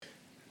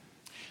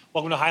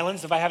Welcome to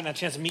Highlands. If I haven't had a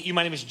chance to meet you,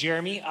 my name is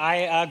Jeremy.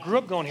 I grew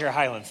up going here at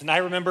Highlands, and I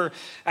remember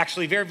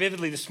actually very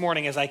vividly this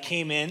morning as I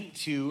came in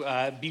to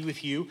be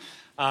with you,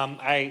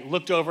 I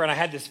looked over and I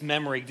had this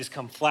memory just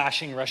come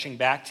flashing, rushing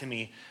back to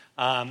me.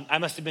 I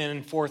must have been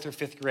in fourth or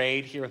fifth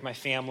grade here with my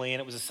family, and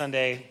it was a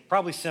Sunday,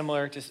 probably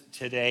similar to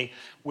today,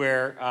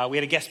 where we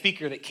had a guest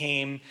speaker that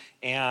came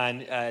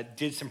and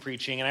did some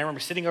preaching. And I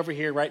remember sitting over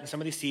here right in some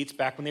of these seats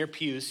back when they were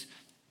pews,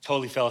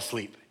 totally fell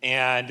asleep.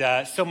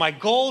 And so my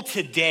goal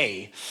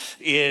today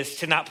is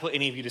to not put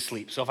any of you to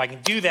sleep. So if I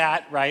can do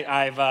that, right,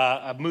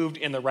 I've moved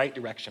in the right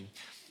direction.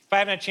 If I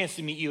haven't had a chance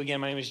to meet you again,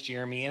 my name is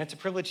Jeremy, and it's a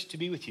privilege to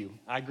be with you.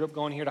 I grew up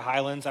going here to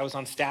Highlands. I was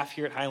on staff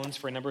here at Highlands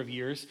for a number of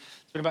years.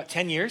 It's been about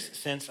 10 years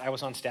since I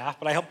was on staff,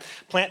 but I helped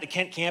plant the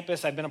Kent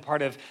campus. I've been a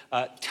part of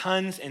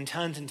tons and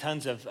tons and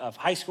tons of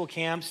high school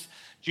camps,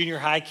 junior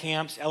high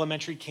camps,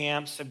 elementary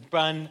camps.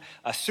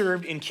 I've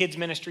served in kids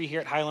ministry here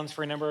at Highlands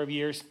for a number of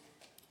years.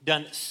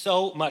 Done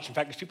so much. In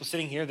fact, there's people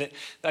sitting here that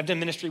I've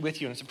done ministry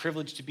with you, and it's a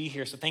privilege to be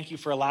here. So thank you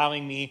for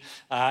allowing me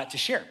to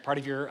share part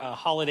of your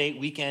holiday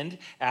weekend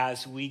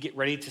as we get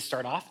ready to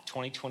start off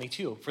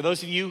 2022. For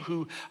those of you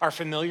who are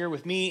familiar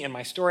with me and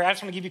my story, I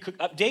just want to give you a quick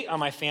update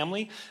on my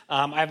family.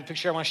 I have a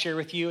picture I want to share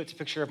with you. It's a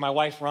picture of my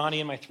wife,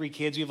 Ronnie, and my 3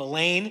 kids. We have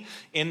Elaine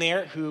in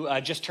there who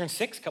just turned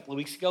 6 a couple of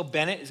weeks ago.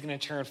 Bennett is going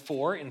to turn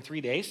 4 in 3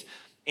 days.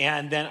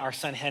 And then our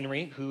son,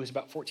 Henry, who is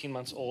about 14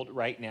 months old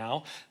right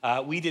now.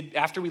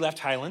 After we left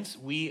Highlands,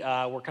 we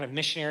were kind of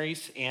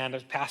missionaries and a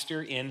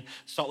pastor in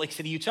Salt Lake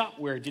City, Utah,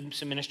 where I did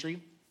some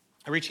ministry,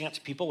 reaching out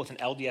to people with an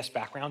LDS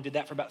background. Did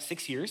that for about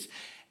 6 years.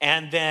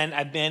 And then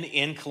I've been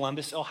in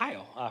Columbus,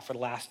 Ohio for the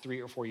last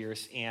 3 or 4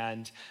 years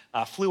and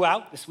flew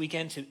out this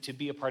weekend to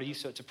be a part of you.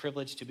 So it's a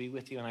privilege to be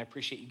with you, and I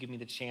appreciate you giving me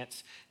the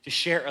chance to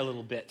share a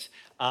little bit.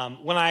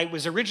 When I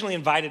was originally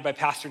invited by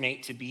Pastor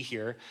Nate to be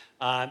here,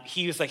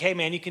 he was like, hey,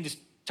 man, you can just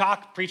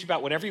preach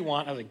about whatever you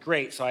want. I was like,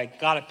 great. So I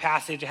got a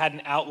passage, I had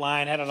an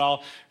outline, had it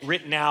all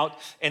written out,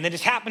 and then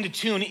just happened to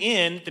tune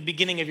in at the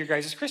beginning of your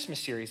guys' Christmas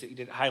series that you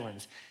did at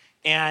Highlands.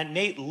 And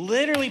Nate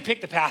literally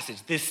picked the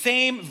passage, the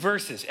same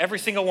verses, every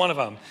single one of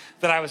them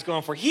that I was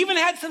going for. He even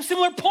had some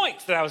similar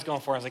points that I was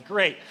going for. I was like,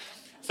 great.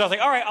 So I was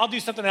like, all right, I'll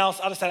do something else.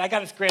 I'll decide, I got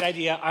this great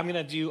idea.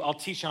 I'll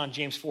teach on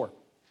James 4.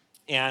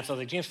 And so I was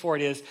like, James 4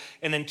 it is,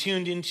 and then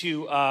tuned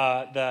into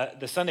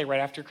the Sunday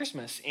right after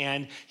Christmas.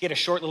 And he had a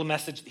short little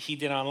message that he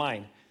did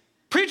online.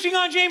 Preaching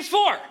on James 4.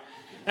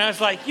 And I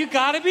was like, you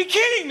gotta be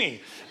kidding me.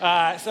 So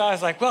I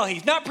was like, well,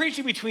 he's not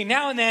preaching between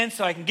now and then,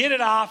 so I can get it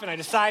off. And I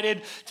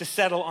decided to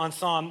settle on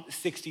Psalm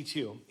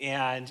 62.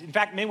 And in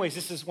fact, in many ways,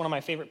 this is one of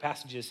my favorite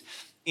passages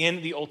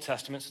in the Old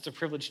Testament, so it's a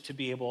privilege to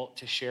be able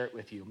to share it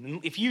with you.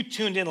 And if you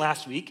tuned in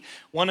last week,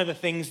 one of the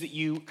things that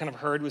you kind of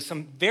heard was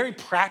some very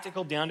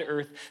practical,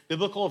 down-to-earth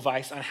biblical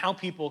advice on how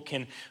people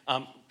can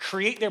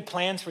create their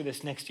plans for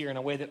this next year in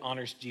a way that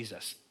honors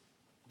Jesus.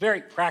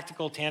 Very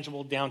practical,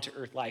 tangible,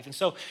 down-to-earth life. And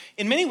so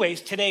in many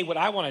ways, today, what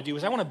I want to do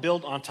is I want to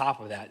build on top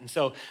of that. And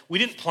so we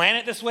didn't plan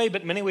it this way,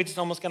 but in many ways, it's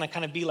almost going to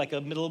kind of be like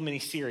a middle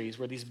mini-series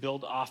where these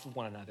build off of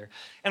one another.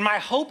 And my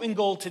hope and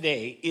goal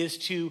today is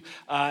to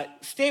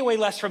stay away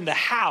less from the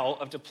how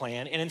of the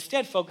plan and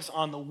instead focus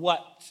on the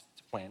what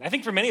plan. I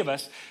think for many of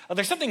us,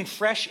 there's something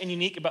fresh and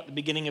unique about the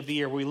beginning of the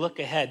year where we look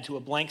ahead to a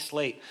blank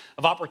slate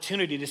of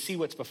opportunity to see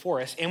what's before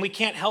us, and we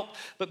can't help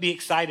but be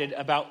excited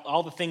about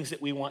all the things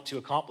that we want to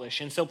accomplish.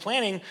 And so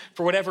planning,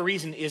 for whatever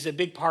reason, is a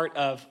big part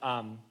of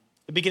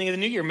the beginning of the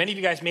new year. Many of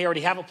you guys may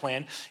already have a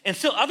plan, and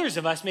still others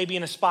of us may be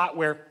in a spot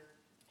where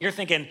you're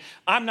thinking,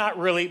 I'm not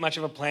really much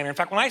of a planner. In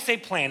fact, when I say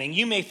planning,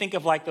 you may think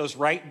of like those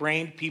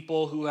right-brained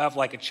people who have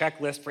like a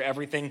checklist for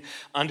everything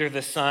under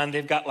the sun.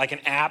 They've got like an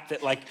app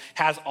that like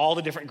has all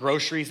the different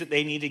groceries that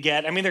they need to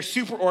get. I mean, they're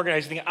super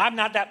organized. Thinking, I'm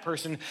not that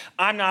person.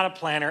 I'm not a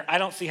planner. I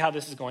don't see how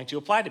this is going to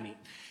apply to me.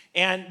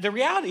 And the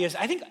reality is,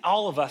 I think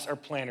all of us are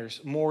planners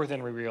more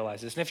than we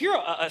realize this. And if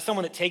you're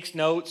someone that takes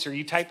notes or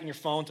you type in your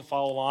phone to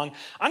follow along,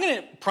 I'm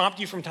going to prompt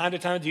you from time to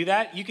time to do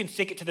that. You can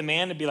stick it to the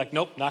man and be like,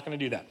 nope, not going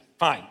to do that.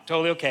 Fine,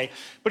 totally okay.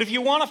 But if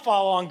you want to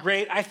follow along,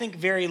 great. I think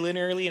very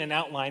linearly in an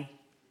outline.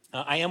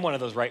 I am one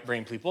of those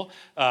right-brain people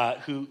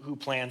who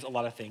plans a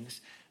lot of things.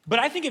 But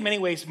I think in many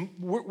ways,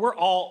 we're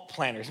all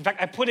planners. In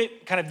fact, I put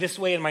it kind of this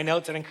way in my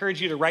notes. I'd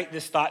encourage you to write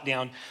this thought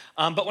down.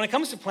 But when it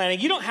comes to planning,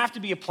 you don't have to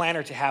be a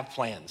planner to have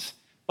plans.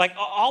 Like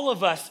all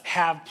of us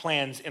have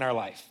plans in our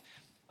life.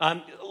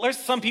 There's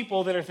some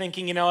people that are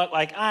thinking, you know what,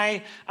 like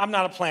I'm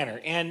not a planner.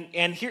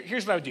 And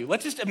here's what I would do.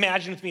 Let's just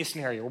imagine with me a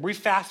scenario where we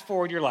fast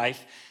forward your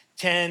life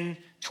 10,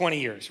 20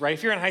 years, right?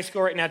 If you're in high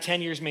school right now,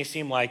 10 years may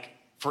seem like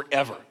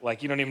forever.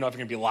 Like you don't even know if you're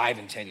gonna be alive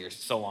in 10 years.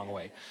 It's so long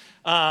away.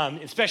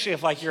 Especially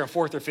if like you're in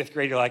 4th or 5th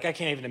grade, you're like, I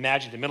can't even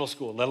imagine to middle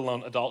school, let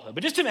alone adulthood.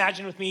 But just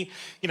imagine with me,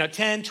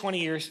 10, 20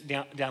 years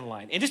down the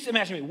line. And just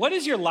imagine me, what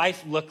does your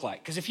life look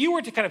like? Because if you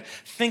were to kind of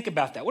think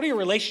about that, what do your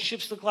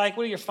relationships look like?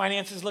 What do your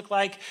finances look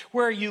like?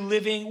 Where are you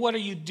living? What are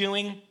you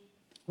doing?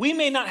 We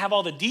may not have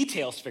all the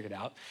details figured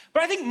out,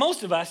 but I think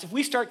most of us, if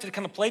we start to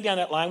kind of play down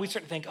that line, we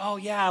start to think, oh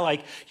yeah,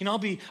 like, I'll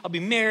be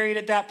married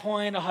at that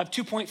point. I'll have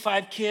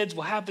 2.5 kids.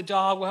 We'll have the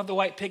dog. We'll have the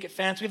white picket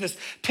fence. We have this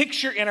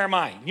picture in our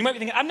mind. You might be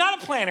thinking, I'm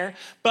not a planner,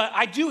 but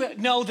I do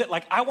know that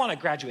like I want to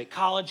graduate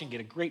college and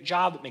get a great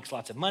job that makes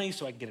lots of money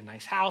so I can get a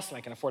nice house and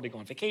I can afford to go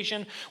on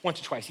vacation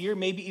once or twice a year,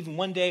 maybe even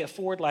one day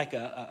afford like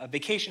a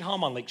vacation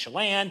home on Lake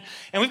Chelan.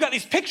 And we've got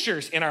these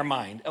pictures in our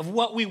mind of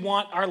what we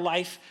want our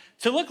life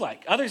to look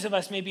like. Others of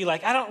us may be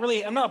like,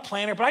 I'm not a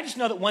planner, but I just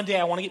know that one day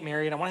I want to get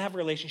married, I want to have a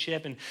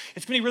relationship, and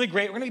it's gonna be really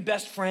great. We're gonna be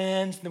best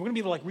friends, and we're gonna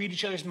be able to like read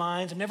each other's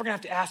minds. I'm never gonna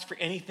have to ask for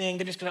anything.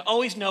 They're just gonna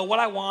always know what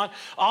I want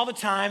all the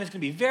time. It's gonna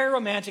be very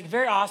romantic,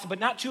 very awesome, but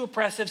not too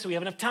oppressive, so we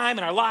have enough time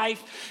in our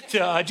life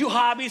to do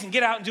hobbies and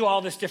get out and do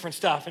all this different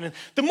stuff. And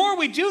the more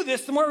we do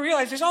this, the more we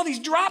realize there's all these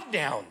drop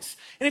downs.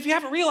 And if you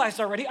haven't realized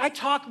already, I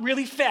talk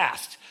really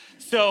fast.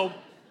 So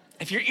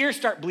if your ears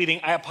start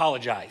bleeding, I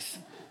apologize.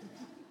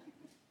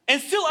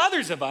 And still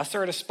others of us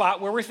are at a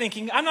spot where we're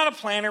thinking, I'm not a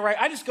planner, right?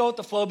 I just go with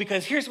the flow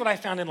because here's what I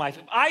found in life.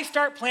 If I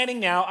start planning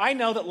now, I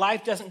know that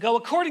life doesn't go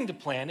according to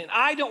plan, and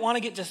I don't want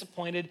to get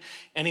disappointed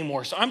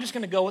anymore. So I'm just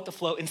going to go with the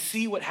flow and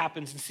see what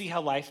happens and see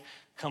how life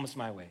comes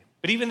my way.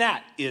 But even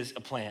that is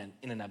a plan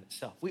in and of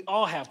itself. We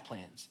all have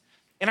plans,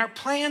 and our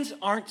plans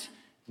aren't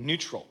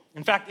neutral.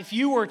 In fact, if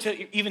you were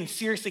to even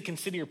seriously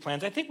consider your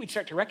plans, I think we'd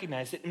start to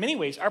recognize that in many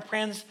ways, our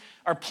plans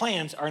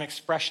are an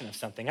expression of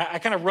something. I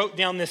kind of wrote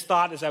down this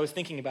thought as I was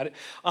thinking about it.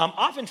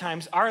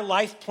 Oftentimes, our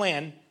life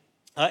plan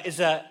is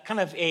a kind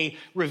of a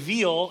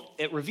reveal.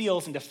 It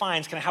reveals and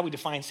defines kind of how we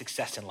define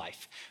success in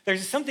life.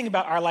 There's something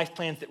about our life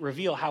plans that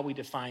reveal how we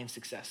define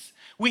success.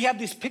 We have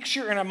this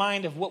picture in our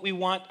mind of what we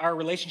want our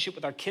relationship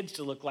with our kids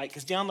to look like,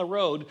 because down the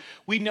road,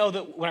 we know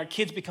that when our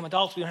kids become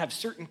adults, we don't have a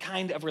certain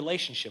kind of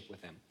relationship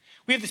with them.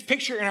 We have this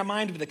picture in our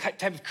mind of the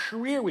type of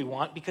career we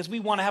want because we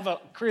want to have a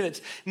career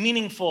that's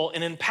meaningful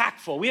and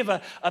impactful. We have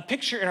a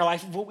picture in our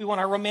life of what we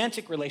want our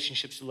romantic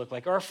relationships to look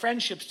like or our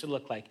friendships to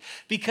look like,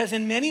 because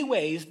in many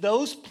ways,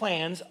 those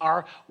plans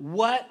are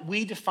what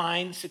we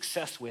define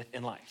success with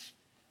in life.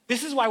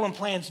 This is why when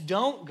plans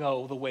don't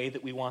go the way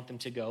that we want them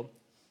to go,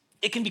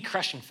 it can be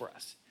crushing for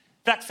us.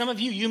 In fact, some of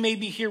you may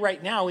be here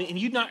right now and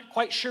you're not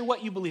quite sure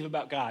what you believe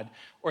about God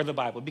or the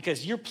Bible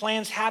because your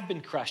plans have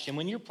been crushed. And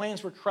when your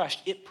plans were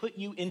crushed, it put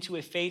you into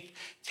a faith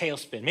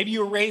tailspin. Maybe you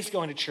were raised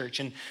going to church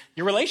and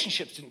your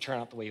relationships didn't turn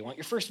out the way you want.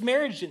 Your first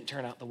marriage didn't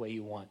turn out the way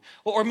you want.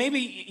 Or maybe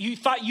you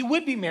thought you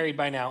would be married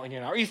by now and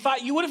you're not. Or you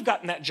thought you would have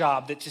gotten that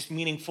job that's just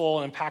meaningful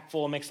and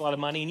impactful and makes a lot of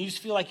money and you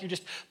just feel like you're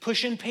just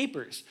pushing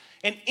papers.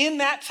 And in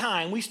that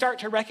time, we start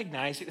to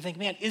recognize it and think,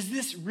 man, is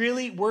this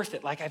really worth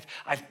it? Like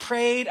I've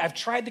prayed, I've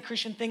tried the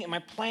Christian thing, and my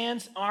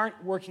plans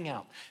aren't working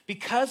out.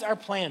 Because our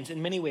plans,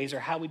 in many ways, are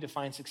how we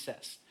define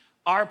success.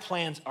 Our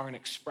plans are an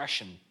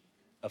expression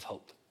of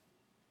hope.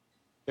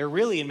 They're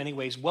really, in many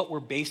ways, what we're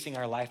basing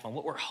our life on,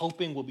 what we're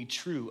hoping will be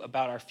true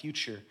about our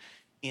future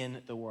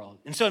in the world.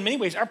 And so in many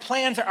ways, our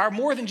plans are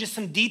more than just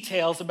some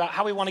details about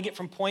how we want to get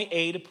from point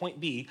A to point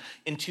B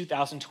in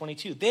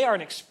 2022. They are an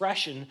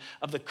expression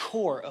of the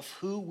core of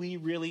who we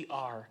really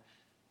are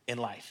in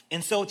life.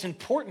 And so it's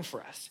important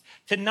for us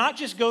to not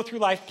just go through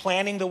life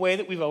planning the way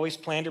that we've always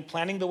planned or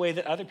planning the way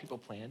that other people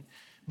plan,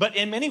 but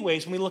in many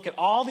ways, when we look at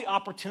all the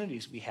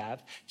opportunities we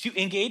have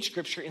to engage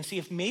Scripture and see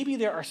if maybe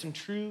there are some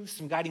truths,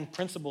 some guiding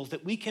principles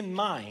that we can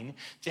mine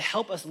to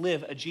help us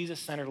live a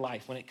Jesus-centered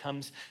life when it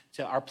comes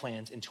to our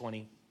plans in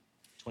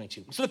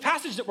 2022. So the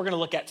passage that we're going to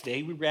look at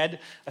today, we read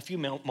a few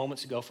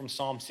moments ago from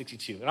Psalm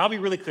 62. And I'll be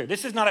really clear,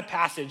 this is not a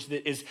passage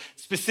that is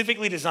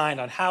specifically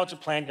designed on how to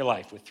plan your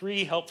life with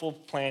 3 helpful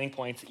planning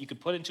points that you could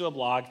put into a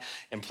blog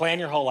and plan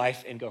your whole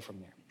life and go from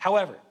there.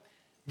 However,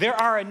 there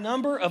are a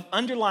number of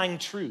underlying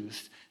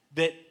truths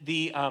that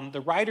the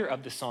writer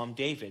of the Psalm,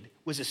 David,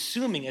 was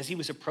assuming as he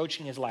was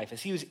approaching his life, as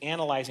he was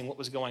analyzing what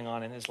was going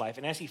on in his life,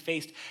 and as he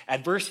faced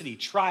adversity,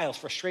 trials,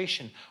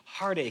 frustration,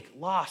 heartache,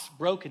 loss,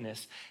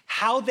 brokenness,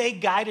 how they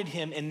guided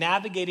him in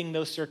navigating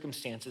those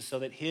circumstances so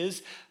that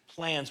his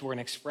plans were an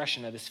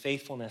expression of his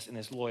faithfulness and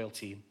his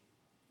loyalty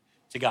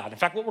to God. In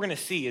fact, what we're going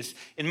to see is,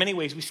 in many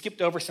ways, we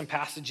skipped over some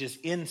passages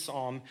in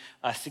Psalm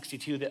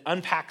 62 that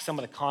unpack some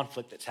of the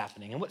conflict that's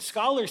happening. And what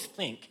scholars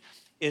think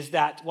is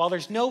that while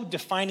there's no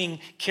defining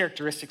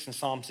characteristics in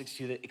Psalm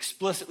 62 that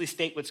explicitly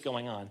state what's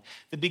going on,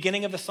 the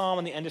beginning of the psalm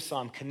and the end of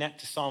Psalm connect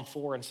to Psalm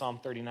 4 and Psalm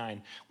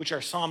 39, which are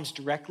psalms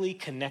directly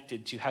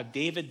connected to how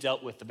David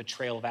dealt with the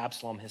betrayal of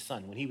Absalom, his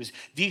son, when he was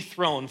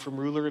dethroned from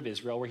ruler of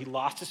Israel, where he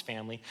lost his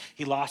family,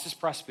 he lost his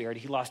prosperity,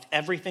 he lost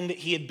everything that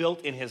he had built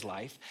in his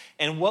life.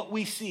 And what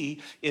we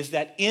see is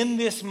that in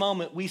this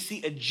moment, we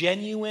see a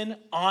genuine,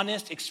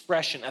 honest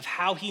expression of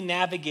how he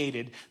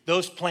navigated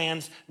those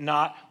plans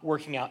not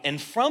working out.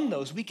 And from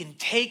those, we can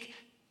take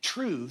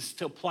truths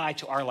to apply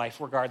to our life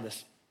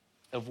regardless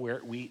of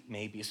where we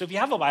may be. So if you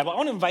have a Bible, I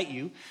want to invite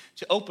you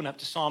to open up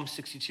to Psalm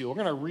 62. We're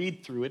going to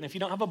read through it. And if you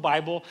don't have a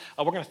Bible,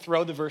 we're going to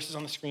throw the verses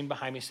on the screen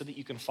behind me so that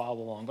you can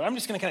follow along. But I'm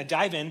just going to kind of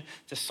dive in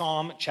to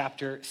Psalm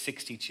chapter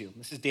 62.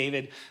 This is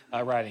David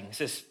writing. He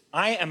says,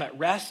 I am at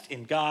rest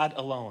in God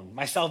alone.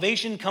 My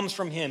salvation comes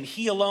from him.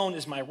 He alone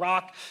is my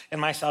rock and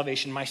my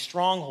salvation, my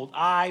stronghold.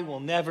 I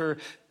will never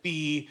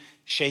be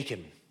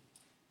shaken.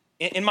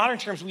 In modern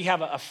terms, we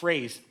have a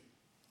phrase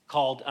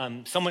called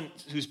someone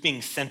who's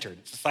being centered.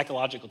 It's a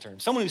psychological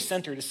term. Someone who's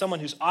centered is someone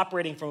who's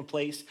operating from a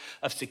place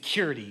of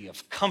security,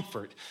 of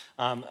comfort,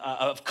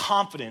 of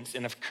confidence,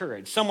 and of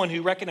courage. Someone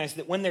who recognizes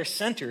that when they're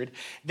centered,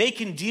 they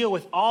can deal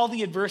with all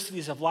the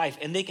adversities of life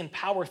and they can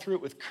power through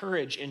it with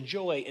courage and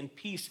joy and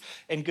peace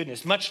and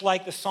goodness, much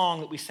like the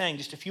song that we sang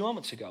just a few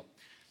moments ago.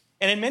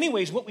 And in many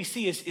ways, what we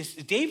see is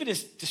David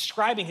is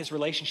describing his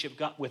relationship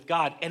with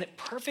God, and it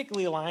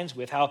perfectly aligns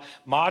with how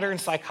modern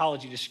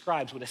psychology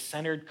describes what a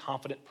centered,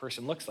 confident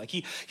person looks like.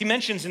 He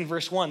mentions in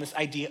verse 1 this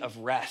idea of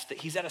rest, that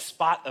he's at a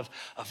spot of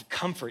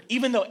comfort.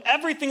 Even though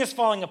everything is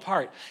falling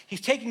apart,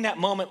 he's taking that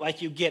moment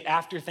like you get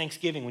after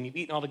Thanksgiving when you've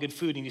eaten all the good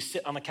food and you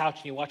sit on the couch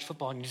and you watch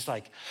football and you're just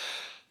like,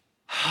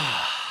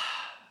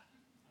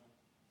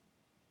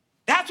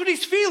 that's what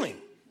he's feeling.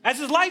 As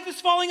his life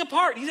is falling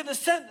apart, he's at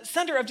the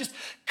center of just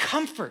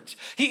comfort.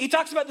 He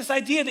talks about this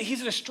idea that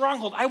he's at a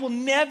stronghold. I will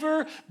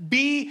never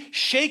be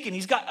shaken.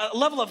 He's got a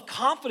level of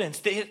confidence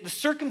that the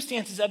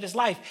circumstances of his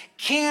life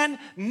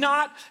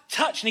cannot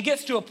touch. And he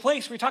gets to a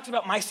place where he talks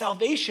about my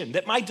salvation,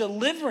 that my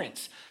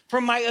deliverance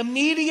from my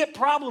immediate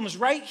problems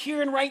right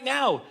here and right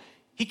now,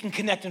 he can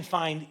connect and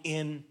find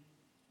in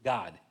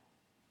God.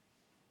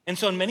 And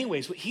so in many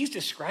ways, what he's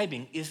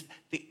describing is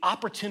the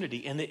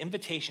opportunity and the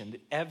invitation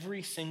that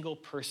every single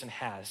person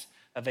has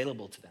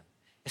available to them.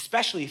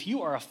 Especially if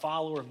you are a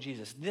follower of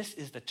Jesus, this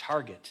is the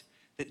target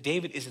that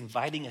David is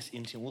inviting us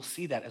into. And we'll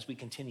see that as we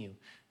continue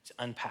to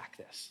unpack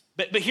this.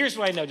 But here's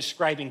what I know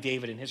describing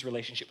David and his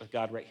relationship with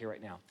God right here,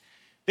 right now.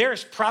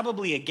 There's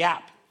probably a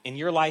gap in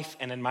your life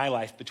and in my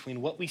life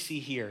between what we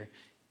see here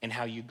and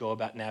how you go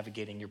about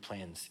navigating your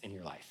plans in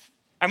your life.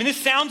 I mean, this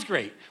sounds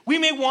great. We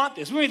may want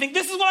this. We may think,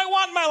 this is what I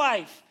want in my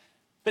life,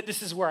 but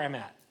this is where I'm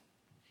at.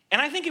 And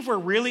I think if we're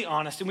really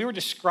honest and we were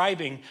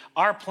describing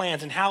our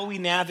plans and how we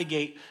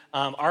navigate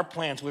our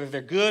plans, whether they're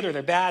good or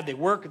they're bad, they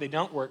work or they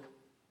don't work,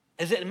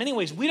 is that in many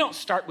ways, we don't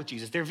start with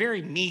Jesus. They're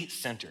very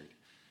me-centered.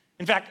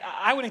 In fact,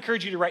 I would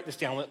encourage you to write this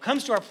down. When it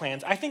comes to our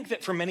plans, I think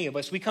that for many of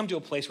us, we come to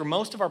a place where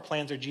most of our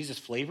plans are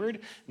Jesus-flavored,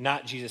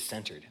 not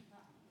Jesus-centered.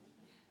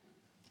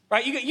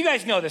 Right, you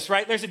guys know this,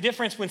 right? There's a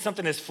difference when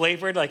something is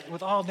flavored, like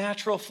with all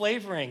natural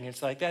flavoring.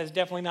 It's like, that is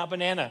definitely not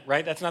banana,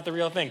 right? That's not the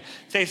real thing.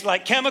 It tastes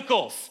like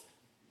chemicals.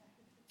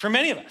 For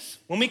many of us,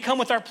 when we come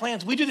with our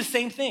plans, we do the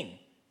same thing.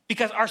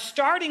 Because our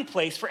starting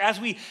place for as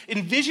we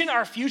envision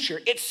our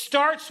future, it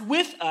starts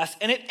with us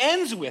and it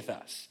ends with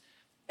us.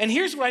 And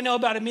here's what I know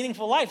about a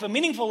meaningful life. A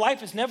meaningful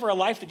life is never a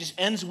life that just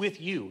ends with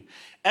you.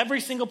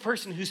 Every single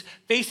person who's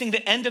facing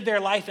the end of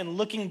their life and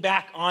looking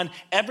back on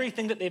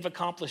everything that they've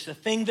accomplished, the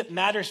thing that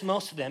matters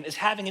most to them is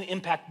having an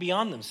impact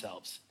beyond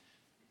themselves.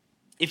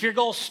 If your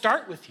goals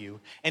start with you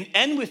and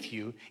end with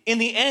you, in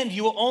the end,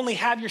 you will only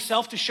have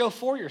yourself to show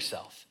for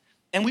yourself.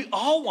 And we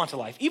all want a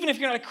life. Even if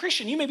you're not a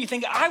Christian, you may be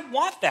thinking, I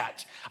want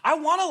that. I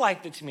want a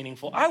life that's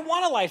meaningful. I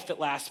want a life that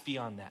lasts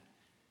beyond that.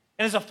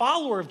 And as a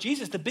follower of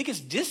Jesus, the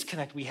biggest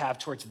disconnect we have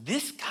towards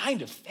this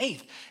kind of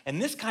faith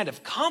and this kind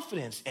of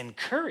confidence and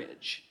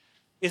courage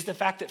is the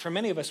fact that for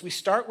many of us, we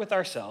start with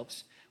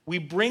ourselves, we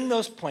bring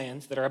those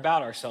plans that are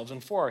about ourselves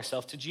and for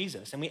ourselves to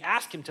Jesus, and we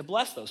ask him to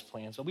bless those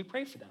plans while we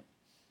pray for them.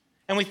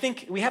 And we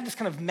think we have this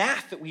kind of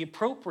math that we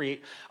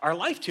appropriate our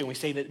life to, and we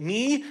say that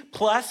me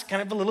plus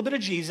kind of a little bit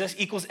of Jesus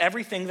equals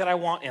everything that I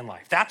want in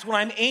life. That's what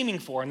I'm aiming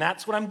for, and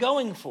that's what I'm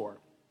going for.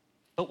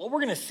 But what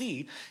we're going to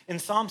see in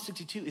Psalm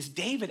 62 is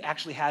David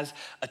actually has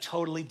a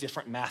totally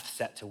different math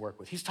set to work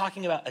with. He's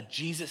talking about a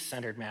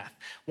Jesus-centered math,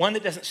 one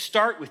that doesn't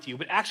start with you,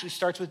 but actually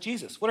starts with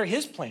Jesus. What are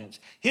his plans,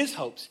 his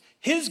hopes,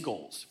 his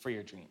goals for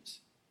your dreams?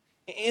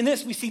 In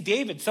this, we see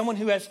David, someone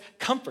who has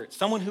comfort,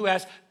 someone who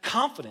has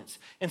confidence,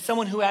 and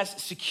someone who has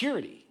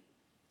security.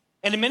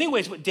 And in many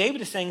ways, what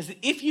David is saying is that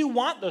if you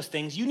want those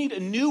things, you need a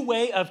new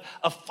way of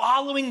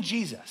following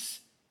Jesus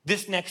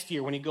this next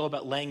year when you go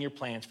about laying your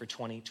plans for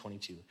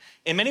 2022.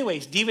 In many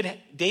ways,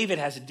 David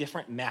has a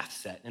different math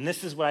set. And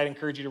this is what I'd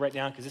encourage you to write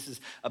down because this is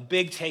a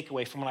big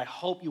takeaway from what I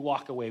hope you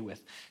walk away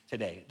with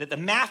today. That the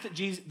math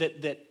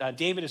that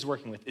David is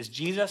working with is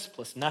Jesus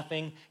plus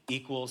nothing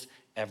equals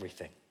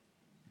everything.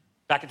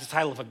 Back at the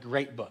title of a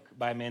great book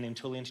by a man named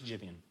Tullian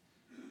Tchigivian.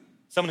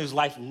 Someone whose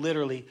life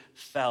literally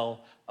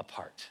fell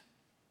apart.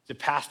 The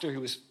pastor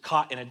who was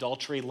caught in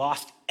adultery,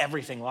 lost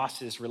everything,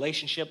 lost his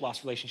relationship,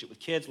 lost relationship with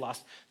kids,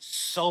 lost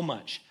so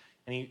much.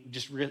 And he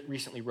just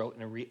recently wrote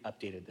and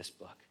updated this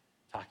book,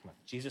 talking about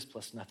Jesus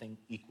plus nothing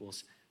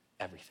equals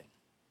everything.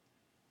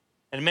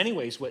 And in many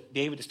ways, what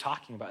David is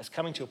talking about is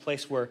coming to a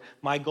place where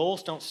my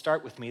goals don't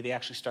start with me, they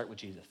actually start with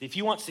Jesus. If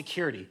you want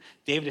security,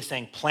 David is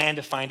saying, plan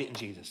to find it in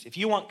Jesus. If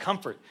you want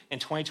comfort in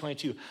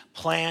 2022,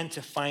 plan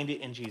to find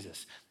it in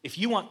Jesus. If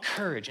you want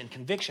courage and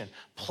conviction,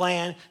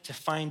 plan to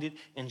find it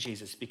in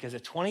Jesus. Because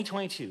if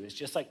 2022 is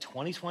just like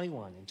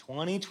 2021 and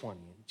 2020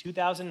 and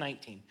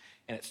 2019,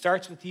 and it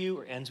starts with you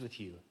or ends with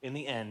you, in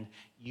the end,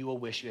 you will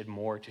wish you had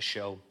more to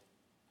show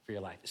for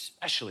your life,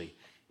 especially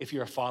if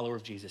you're a follower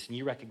of Jesus and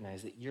you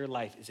recognize that your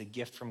life is a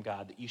gift from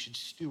God that you should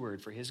steward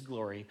for his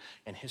glory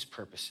and his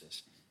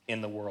purposes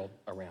in the world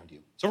around you.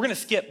 So we're going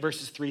to skip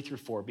verses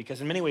 3-4 because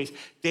in many ways,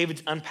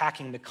 David's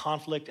unpacking the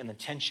conflict and the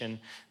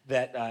tension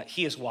that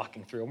he is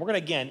walking through. And we're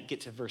going to, again,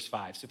 get to verse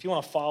 5. So if you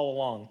want to follow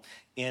along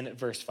in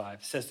verse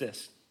 5, it says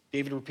this.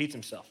 David repeats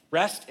himself.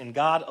 Rest in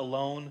God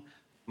alone,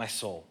 my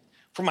soul.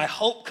 For my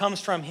hope comes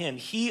from him.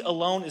 He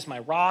alone is my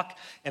rock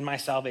and my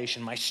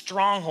salvation, my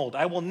stronghold.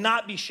 I will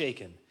not be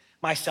shaken.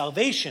 My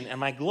salvation and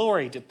my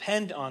glory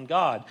depend on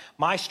God.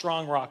 My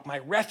strong rock, my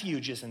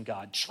refuge is in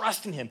God.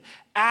 Trust in him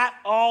at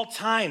all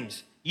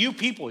times. You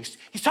people,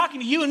 he's talking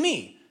to you and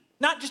me,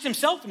 not just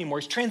himself anymore.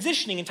 He's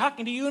transitioning and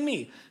talking to you and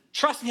me.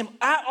 Trust in him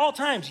at all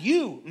times.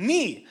 You,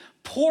 me,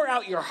 pour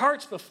out your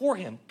hearts before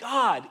him.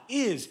 God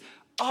is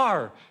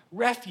our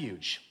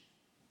refuge.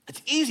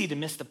 It's easy to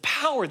miss the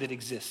power that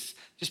exists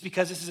just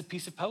because this is a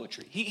piece of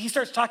poetry. He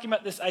starts talking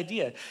about this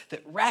idea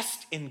that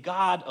rest in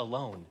God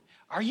alone.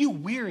 Are you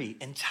weary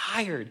and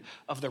tired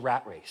of the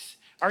rat race?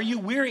 Are you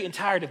weary and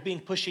tired of being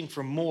pushing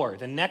for more,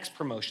 the next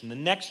promotion, the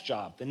next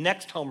job, the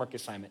next homework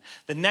assignment,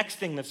 the next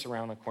thing that's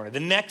around the corner,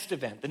 the next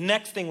event, the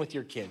next thing with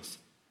your kids?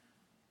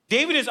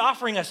 David is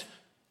offering us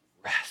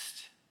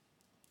rest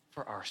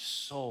for our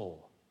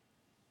soul,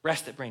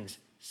 rest that brings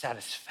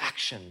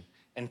satisfaction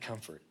and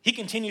comfort. He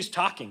continues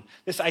talking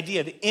this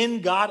idea that in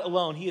God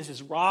alone, he is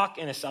his rock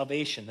and his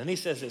salvation. Then he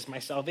says this, my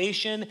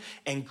salvation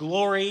and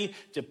glory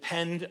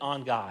depend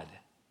on God.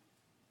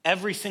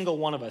 Every single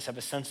one of us have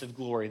a sense of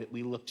glory that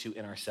we look to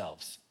in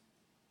ourselves.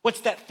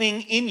 What's that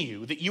thing in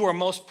you that you are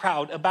most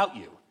proud about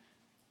you?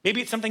 Maybe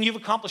it's something you've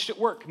accomplished at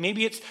work.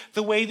 Maybe it's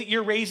the way that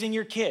you're raising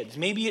your kids.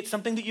 Maybe it's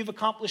something that you've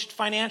accomplished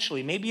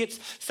financially. Maybe it's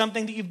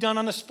something that you've done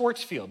on the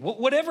sports field.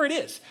 Whatever it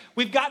is,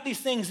 we've got these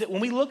things that when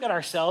we look at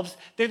ourselves,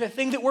 they're the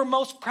thing that we're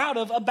most proud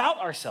of about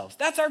ourselves.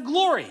 That's our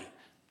glory.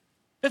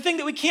 The thing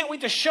that we can't wait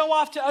to show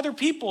off to other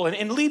people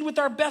and lead with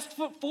our best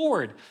foot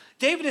forward.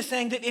 David is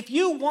saying that if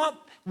you want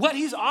what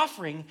he's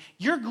offering,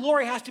 your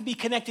glory has to be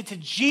connected to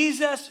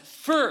Jesus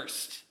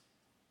first.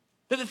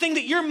 That the thing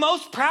that you're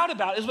most proud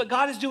about is what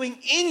God is doing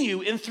in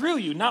you and through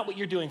you, not what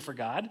you're doing for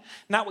God,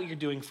 not what you're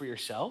doing for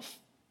yourself.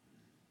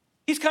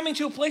 He's coming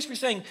to a place where he's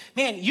saying,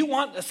 man, you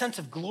want a sense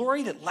of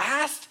glory that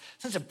lasts,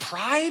 a sense of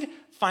pride?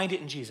 Find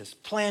it in Jesus.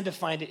 Plan to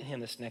find it in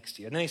him this next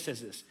year. And then he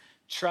says this,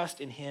 trust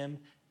in him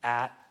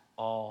at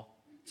all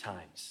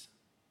times.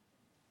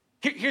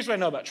 Here's what I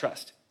know about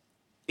trust.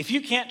 If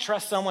you can't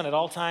trust someone at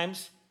all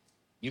times,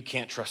 you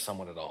can't trust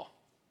someone at all.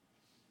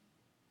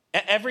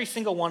 Every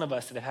single one of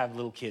us that have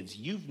little kids,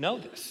 you know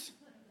this,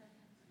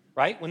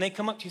 right? When they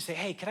come up to you and say,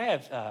 hey, can I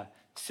have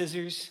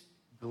scissors,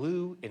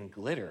 glue, and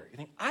glitter? You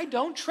think, I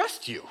don't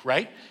trust you,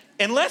 right?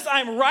 Unless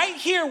I'm right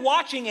here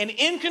watching and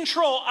in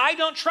control, I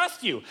don't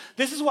trust you.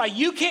 This is why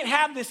you can't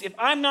have this if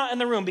I'm not in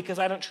the room, because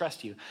I don't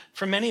trust you.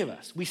 For many of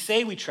us, we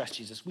say we trust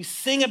Jesus. We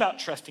sing about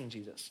trusting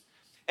Jesus.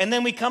 And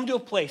then we come to a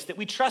place that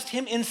we trust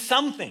him in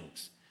some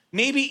things,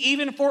 maybe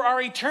even for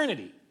our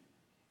eternity.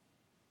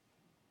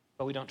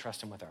 But we don't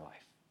trust him with our life.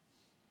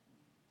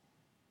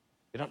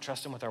 We don't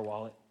trust him with our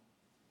wallet.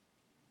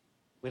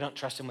 We don't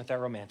trust him with our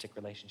romantic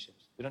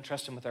relationships. We don't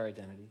trust him with our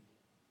identity.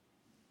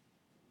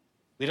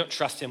 We don't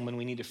trust him when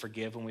we need to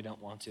forgive when we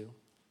don't want to.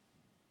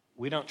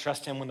 We don't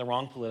trust him when the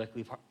wrong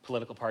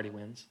political party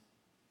wins.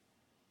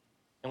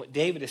 And what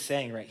David is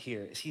saying right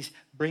here is he's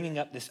bringing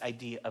up this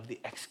idea of the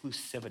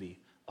exclusivity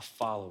of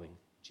following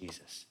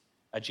Jesus.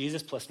 A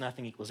Jesus plus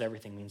nothing equals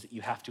everything means that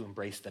you have to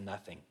embrace the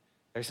nothing.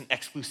 There's an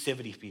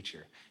exclusivity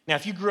feature. Now,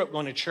 if you grew up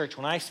going to church,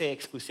 when I say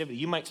exclusivity,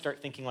 you might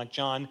start thinking like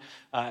John,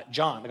 the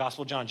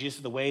Gospel of John, Jesus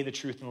is the way, the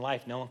truth, and the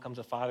life. No one comes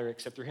to the Father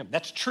except through him.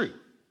 That's true.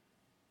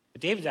 But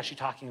David's actually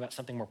talking about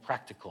something more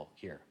practical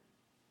here.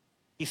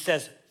 He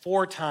says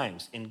 4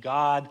 times, in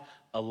God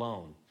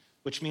alone,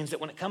 which means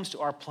that when it comes to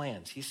our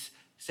plans, he's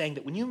saying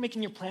that when you're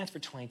making your plans for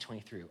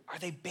 2023, are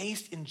they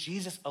based in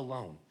Jesus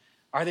alone?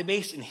 Are they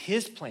based in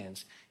his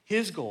plans,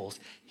 his goals,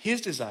 his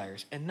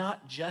desires, and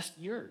not just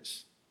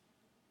yours?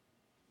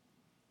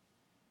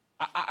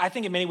 I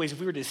think in many ways, if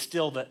we were to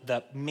distill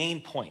the main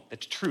point, the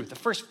truth, the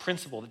first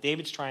principle that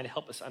David's trying to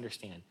help us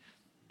understand,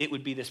 it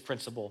would be this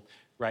principle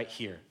right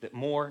here, that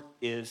more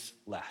is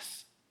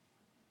less.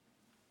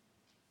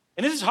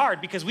 And this is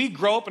hard because we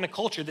grow up in a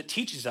culture that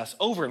teaches us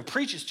over and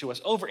preaches to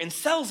us over and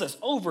sells us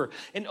over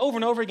and over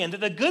and over again that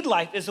the good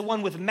life is the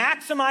one with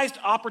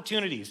maximized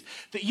opportunities.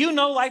 That you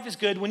know life is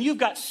good when you've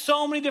got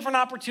so many different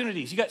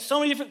opportunities. You've got so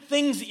many different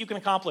things that you can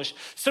accomplish,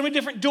 so many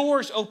different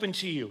doors open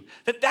to you.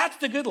 That's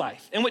the good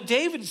life. And what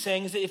David is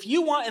saying is that if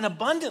you want an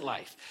abundant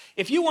life,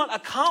 if you want a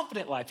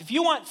confident life, if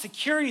you want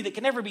security that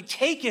can never be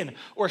taken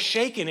or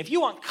shaken, if you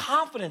want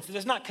confidence that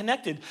is not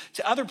connected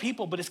to other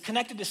people but is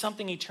connected to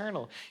something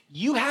eternal,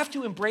 you have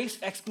to embrace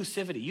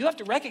exclusivity. You have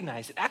to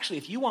recognize that actually,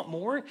 if you want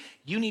more,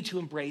 you need to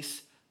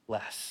embrace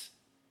less.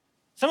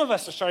 Some of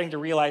us are starting to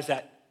realize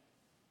that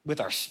with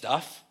our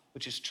stuff,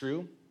 which is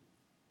true,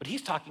 but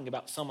he's talking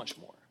about so much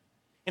more.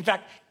 In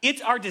fact,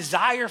 it's our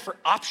desire for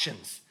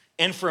options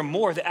and for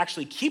more that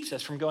actually keeps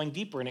us from going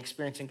deeper and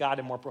experiencing God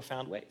in more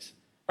profound ways.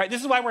 Right? This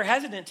is why we're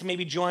hesitant to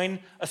maybe join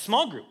a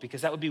small group,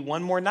 because that would be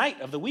one more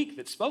night of the week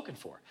that's spoken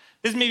for.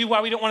 This is maybe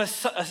why we don't want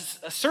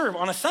to serve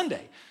on a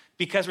Sunday,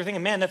 because we're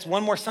thinking, man, that's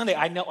one more Sunday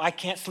I know I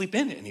can't sleep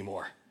in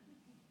anymore.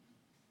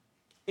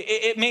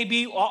 It may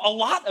be a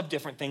lot of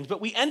different things,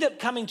 but we end up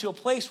coming to a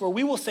place where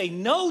we will say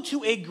no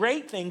to a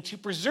great thing to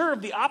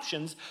preserve the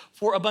options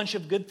for a bunch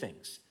of good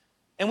things.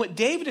 And what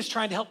David is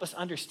trying to help us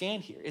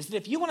understand here is that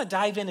if you want to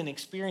dive in and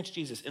experience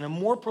Jesus in a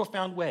more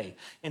profound way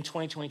in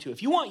 2022,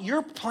 if you want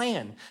your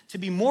plan to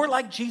be more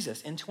like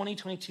Jesus in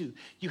 2022,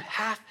 you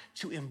have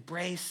to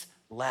embrace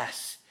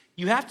less.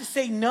 You have to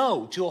say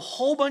no to a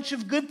whole bunch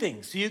of good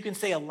things so you can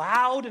say a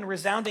loud and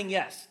resounding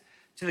yes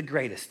to the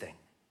greatest thing.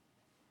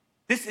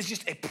 This is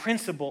just a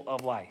principle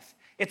of life.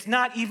 It's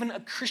not even a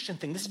Christian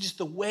thing. This is just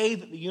the way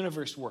that the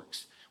universe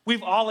works.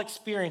 We've all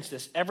experienced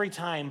this every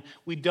time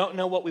we don't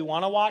know what we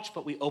want to watch,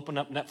 but we open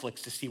up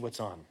Netflix to see what's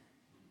on.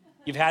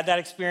 You've had that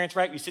experience,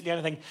 right? You sit down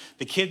and think,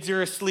 the kids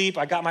are asleep,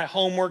 I got my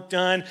homework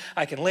done,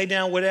 I can lay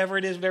down whatever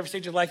it is, whatever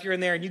stage of life you're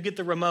in there, and you get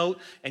the remote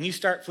and you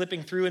start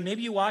flipping through, and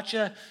maybe you watch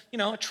a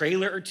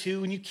trailer or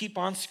two, and you keep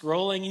on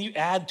scrolling, and you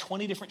add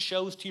 20 different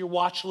shows to your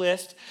watch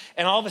list,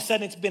 and all of a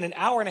sudden it's been an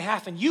hour and a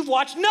half and you've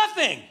watched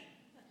nothing.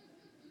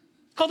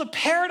 It's called the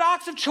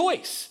paradox of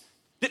choice.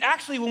 That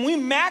actually, when we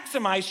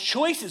maximize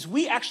choices,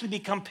 we actually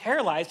become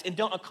paralyzed and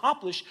don't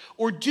accomplish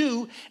or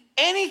do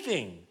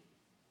anything.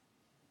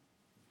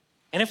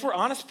 And if we're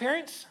honest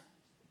parents,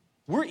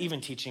 we're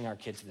even teaching our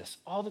kids this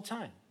all the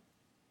time.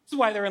 This is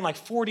why they're in like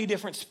 40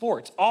 different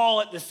sports all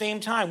at the same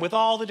time with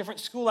all the different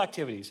school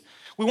activities.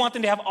 We want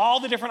them to have all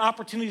the different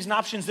opportunities and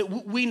options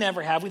that we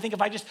never have. We think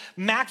if I just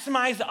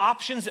maximize the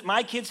options that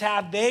my kids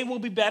have, they will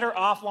be better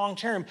off long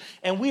term.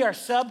 And we are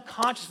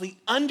subconsciously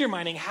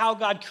undermining how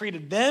God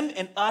created them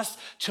and us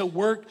to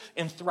work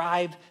and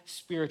thrive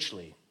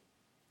spiritually.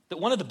 That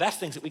one of the best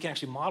things that we can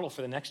actually model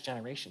for the next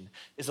generation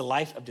is a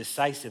life of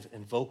decisive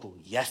and vocal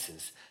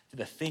yeses to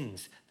the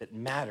things that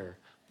matter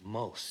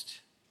most,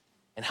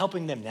 and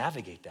helping them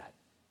navigate that.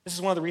 This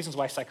is one of the reasons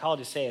why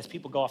psychologists say as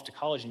people go off to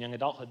college and young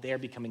adulthood, they are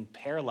becoming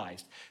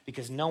paralyzed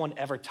because no one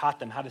ever taught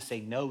them how to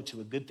say no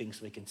to a good thing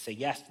so they can say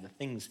yes to the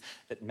things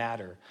that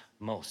matter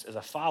most. As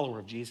a follower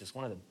of Jesus,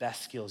 one of the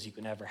best skills you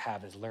can ever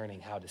have is learning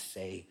how to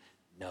say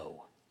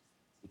no.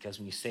 Because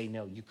when you say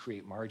no, you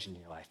create margin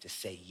in your life to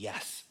say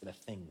yes for the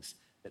things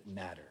that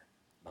matter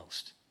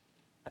most.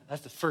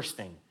 That's the first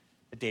thing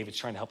that David's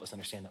trying to help us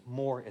understand, that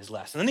more is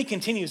less. And then he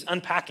continues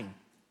unpacking.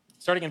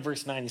 Starting in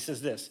verse 9, he says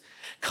this: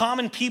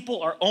 common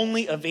people are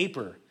only a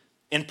vapor,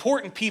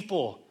 important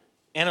people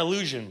an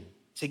illusion.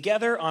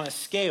 Together on a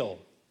scale,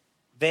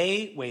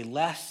 they weigh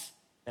less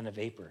than a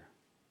vapor.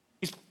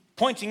 He's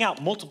pointing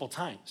out multiple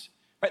times,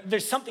 right?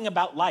 There's something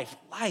about life.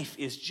 Life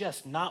is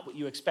just not what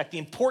you expect. The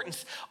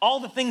importance, all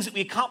the things that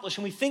we accomplish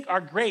and we think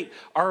are great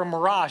are a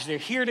mirage. They're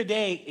here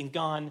today and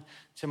gone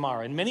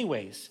tomorrow. In many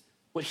ways,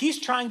 what he's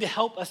trying to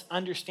help us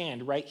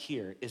understand right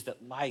here is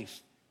that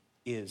life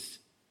is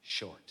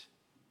short.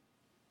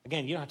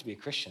 Again, you don't have to be a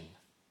Christian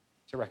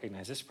to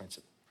recognize this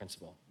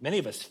principle. Many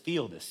of us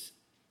feel this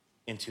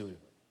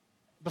intuitively.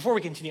 Before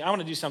we continue, I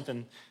want to do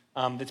something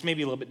that's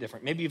maybe a little bit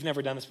different. Maybe you've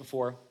never done this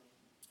before,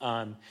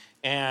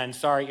 and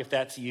sorry if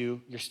that's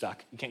you, you're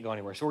stuck. You can't go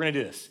anywhere. So we're going to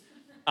do this.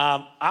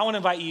 I want to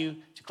invite you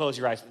to close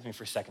your eyes with me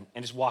for a second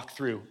and just walk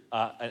through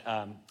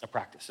a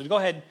practice. So to go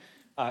ahead,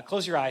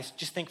 close your eyes,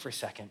 just think for a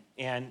second.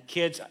 And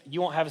kids, you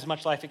won't have as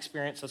much life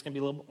experience, so it's going to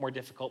be a little bit more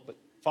difficult, but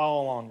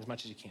follow along as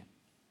much as you can.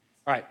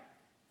 All right.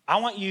 I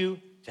want you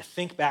to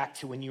think back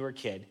to when you were a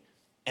kid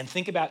and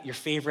think about your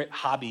favorite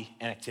hobby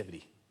and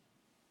activity.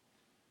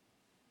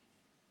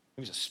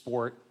 Maybe it's a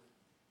sport.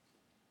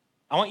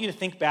 I want you to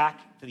think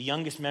back to the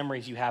youngest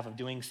memories you have of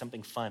doing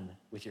something fun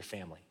with your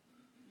family.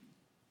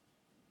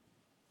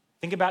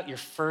 Think about your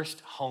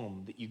first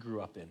home that you grew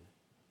up in.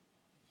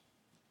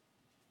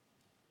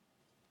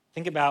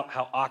 Think about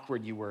how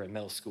awkward you were in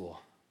middle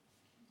school.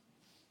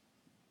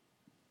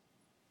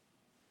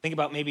 Think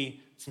about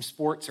maybe some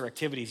sports or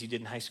activities you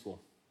did in high school.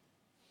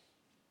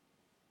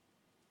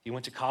 If you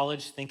went to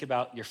college, think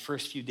about your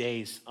first few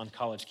days on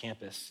college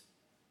campus.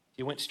 If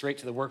you went straight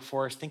to the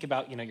workforce, think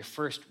about, your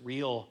first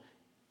real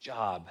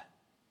job.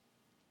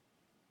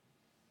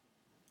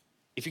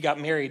 If you got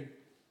married,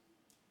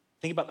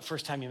 Think about the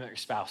first time you met your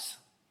spouse.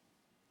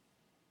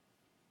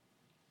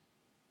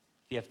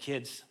 If you have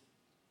kids,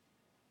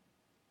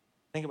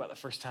 think about the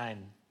first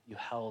time you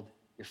held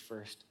your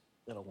first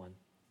little one.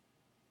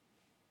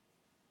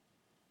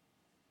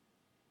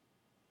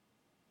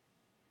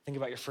 Think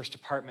about your first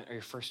apartment or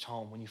your first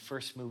home, when you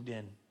first moved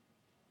in.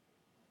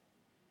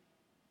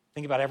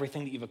 Think about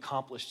everything that you've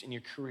accomplished in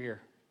your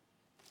career.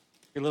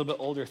 If you're a little bit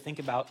older, think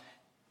about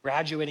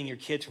graduating your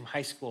kids from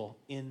high school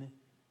into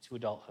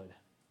adulthood.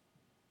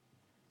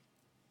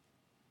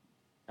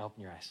 Now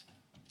open your eyes.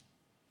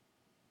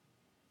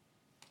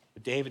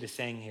 What David is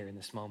saying here in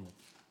this moment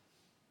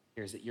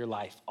here is that your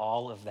life,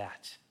 all of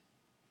that,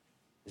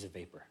 is a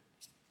vapor.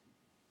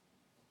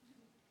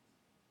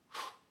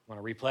 Want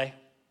to replay?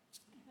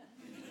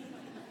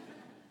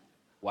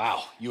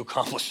 Wow, you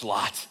accomplished a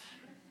lot.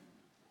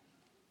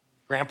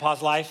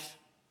 Grandpa's life,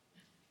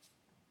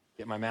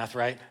 get my math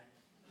right.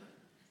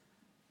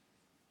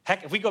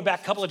 Heck, if we go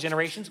back a couple of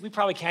generations, we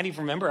probably can't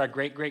even remember our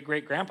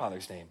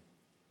great-great-great-grandfather's name.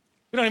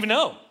 We don't even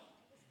know.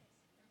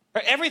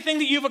 Everything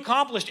that you've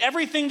accomplished,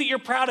 everything that you're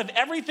proud of,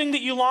 everything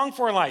that you long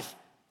for in life,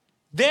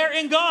 they're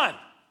and gone.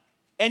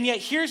 And yet,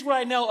 here's what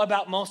I know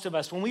about most of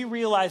us. When we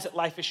realize that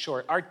life is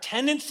short, our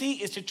tendency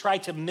is to try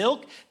to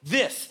milk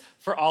this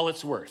for all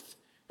it's worth.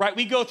 Right?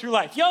 We go through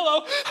life,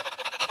 YOLO,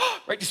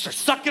 right? Just start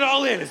sucking it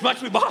all in as much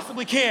as we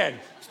possibly can.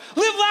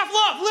 Live, laugh,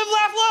 love, live,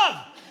 laugh,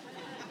 love.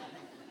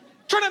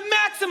 Trying to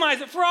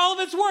maximize it for all of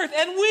its worth.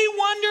 And we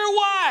wonder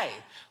why.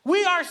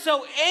 We are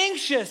so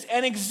anxious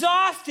and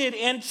exhausted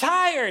and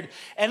tired.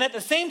 And at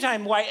the same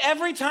time, why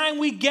every time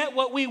we get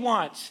what we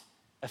want,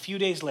 a few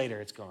days later,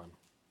 it's gone.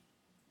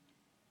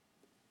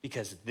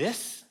 Because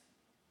this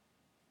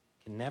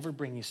can never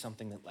bring you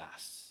something that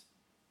lasts.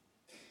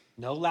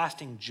 No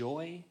lasting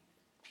joy,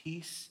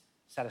 peace,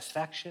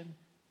 satisfaction,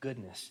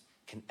 goodness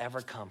can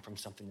ever come from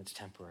something that's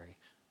temporary.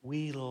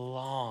 We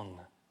long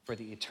for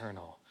the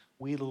eternal.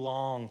 We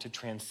long to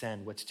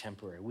transcend what's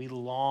temporary. We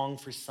long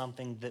for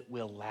something that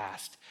will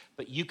last.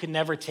 But you can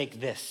never take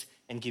this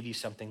and give you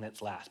something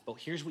that's last. But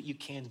here's what you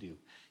can do.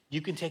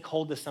 You can take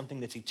hold of something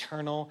that's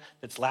eternal,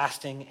 that's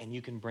lasting, and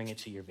you can bring it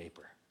to your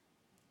vapor.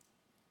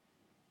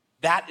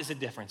 That is a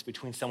difference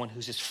between someone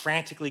who's just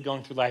frantically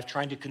going through life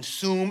trying to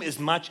consume as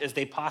much as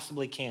they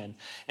possibly can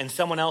and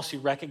someone else who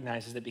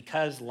recognizes that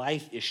because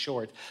life is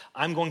short,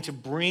 I'm going to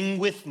bring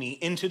with me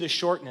into the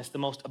shortness the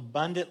most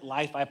abundant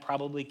life I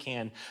probably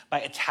can by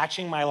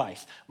attaching my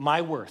life,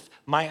 my worth,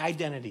 my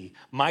identity,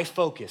 my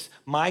focus,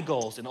 my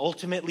goals, and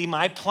ultimately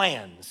my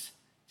plans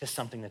to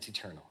something that's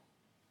eternal.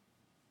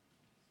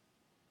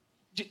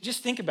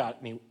 Just think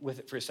about me with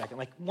it for a second.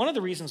 Like, one of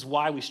the reasons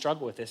why we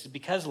struggle with this is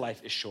because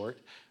life is short.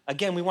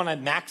 Again, we want to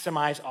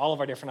maximize all of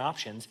our different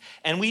options,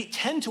 and we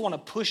tend to want to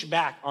push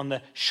back on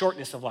the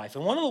shortness of life.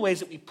 And one of the ways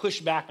that we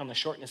push back on the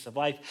shortness of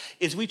life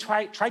is we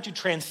try to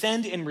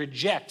transcend and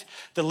reject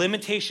the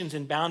limitations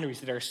and boundaries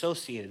that are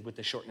associated with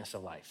the shortness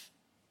of life.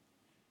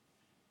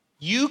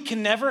 You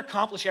can never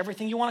accomplish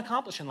everything you want to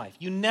accomplish in life.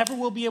 You never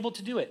will be able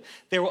to do it.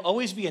 There will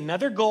always be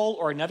another goal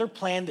or another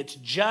plan that's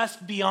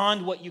just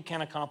beyond what you can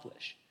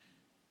accomplish.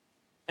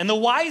 And the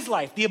wise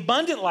life, the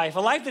abundant life, a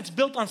life that's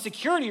built on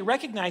security,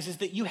 recognizes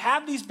that you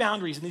have these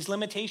boundaries and these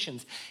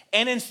limitations.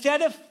 And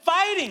instead of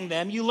fighting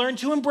them, you learn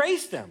to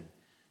embrace them.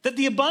 That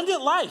the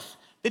abundant life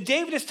that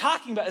David is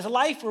talking about is a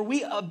life where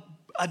we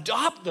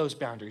adopt those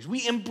boundaries.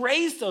 We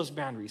embrace those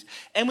boundaries.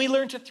 And we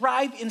learn to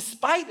thrive in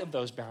spite of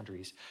those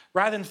boundaries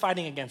rather than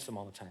fighting against them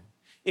all the time.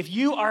 If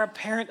you are a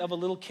parent of a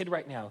little kid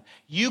right now,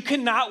 you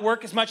cannot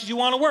work as much as you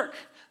want to work.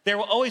 There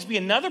will always be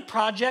another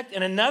project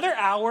and another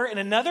hour and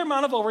another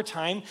amount of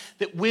overtime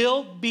that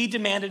will be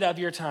demanded of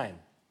your time.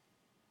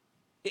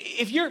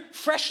 If you're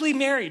freshly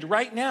married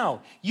right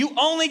now, you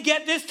only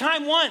get this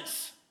time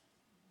once.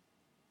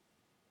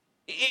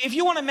 If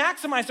you want to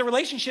maximize the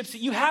relationships that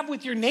you have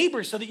with your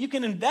neighbors so that you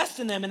can invest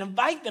in them and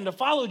invite them to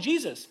follow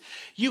Jesus,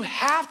 you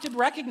have to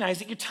recognize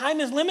that your time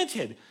is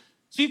limited.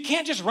 So you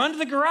can't just run to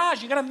the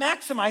garage. You got to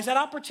maximize that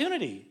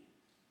opportunity.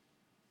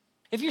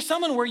 If you're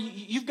someone where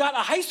you've got a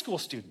high school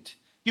student,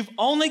 you've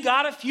only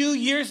got a few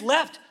years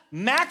left,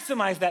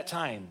 maximize that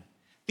time.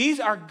 These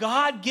are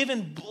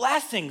God-given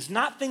blessings,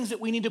 not things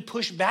that we need to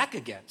push back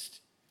against.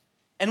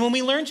 And when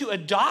we learn to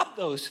adopt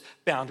those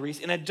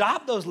boundaries and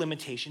adopt those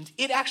limitations,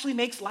 it actually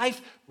makes life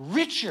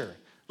richer,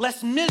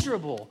 less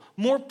miserable,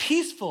 more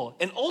peaceful,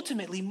 and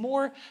ultimately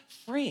more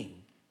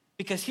freeing.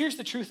 Because here's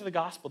the truth of the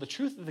gospel. The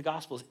truth of the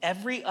gospel is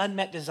every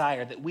unmet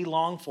desire that we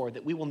long for,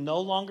 that we will no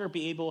longer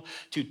be able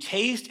to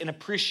taste and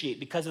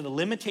appreciate because of the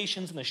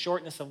limitations and the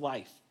shortness of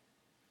life,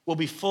 will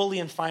be fully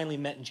and finally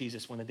met in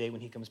Jesus when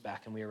he comes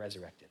back and we are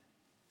resurrected.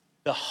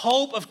 The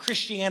hope of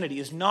Christianity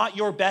is not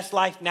your best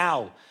life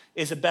now,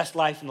 is the best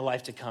life in the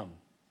life to come.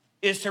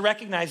 It is to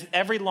recognize that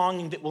every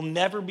longing that will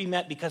never be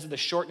met because of the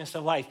shortness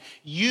of life,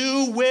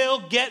 you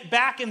will get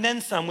back and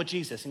then some with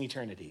Jesus in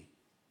eternity,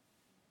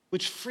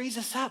 which frees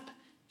us up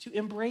to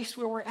embrace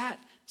where we're at,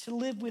 to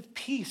live with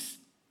peace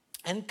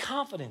and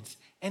confidence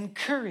and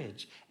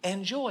courage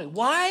and joy.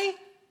 Why?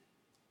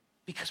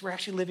 Because we're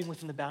actually living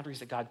within the boundaries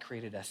that God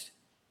created us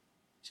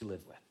to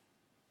live with.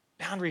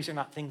 Boundaries are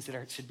not things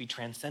that should be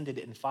transcended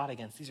and fought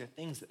against. These are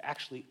things that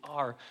actually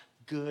are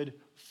good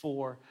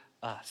for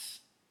us.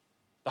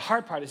 The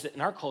hard part is that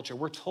in our culture,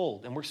 we're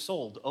told and we're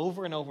sold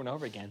over and over and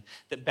over again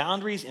that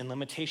boundaries and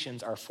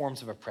limitations are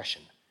forms of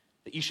oppression,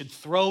 that you should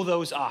throw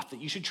those off,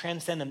 that you should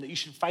transcend them, that you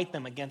should fight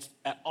them against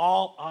at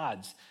all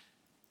odds.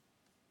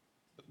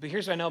 But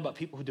here's what I know about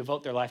people who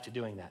devote their life to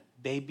doing that.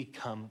 They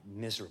become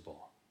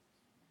miserable.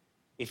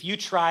 If you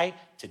try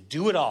to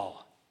do it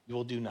all, you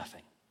will do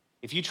nothing.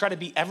 If you try to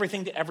be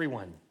everything to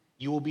everyone,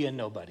 you will be a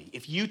nobody.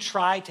 If you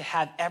try to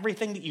have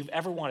everything that you've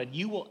ever wanted,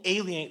 you will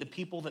alienate the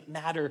people that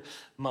matter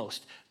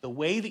most. The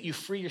way that you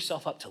free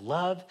yourself up to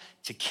love,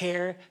 to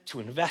care,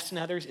 to invest in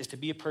others is to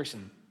be a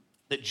person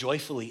that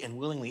joyfully and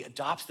willingly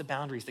adopts the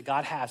boundaries that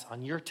God has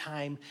on your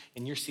time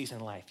and your season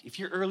in life. If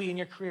you're early in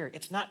your career,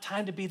 it's not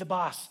time to be the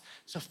boss.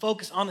 So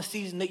focus on the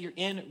season that you're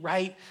in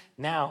right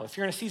now. If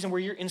you're in a season where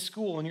you're in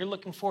school and you're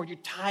looking forward, your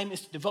time is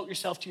to devote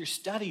yourself to your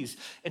studies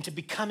and to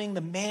becoming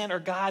the man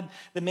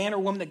or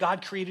woman that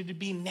God created to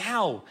be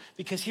now.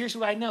 Because here's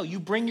what I know.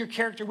 You bring your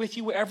character with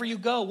you wherever you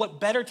go.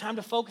 What better time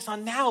to focus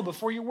on now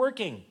before you're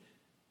working?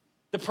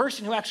 The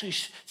person who actually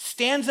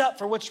stands up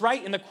for what's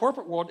right in the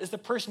corporate world is the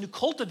person who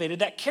cultivated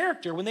that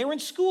character when they were in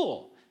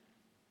school.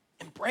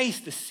 Embrace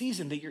the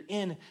season that you're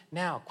in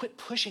now. Quit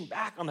pushing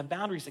back on the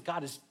boundaries that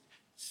God has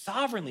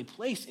sovereignly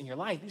placed in your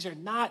life. These are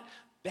not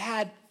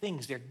bad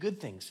things. They're good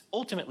things,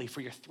 ultimately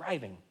for your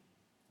thriving,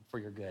 for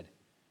your good.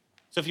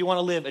 So if you want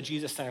to live a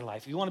Jesus-centered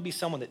life, if you want to be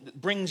someone that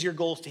brings your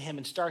goals to him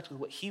and starts with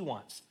what he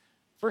wants,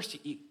 first,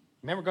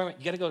 remember,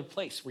 you got to go to a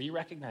place where you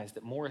recognize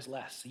that more is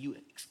less. So you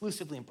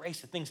exclusively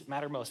embrace the things that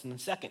matter most. And then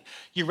second,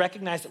 you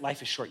recognize that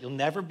life is short. You'll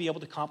never be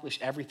able to accomplish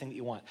everything that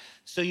you want.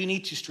 So you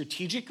need to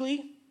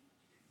strategically,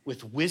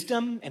 with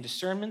wisdom and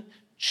discernment,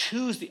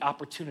 choose the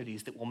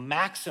opportunities that will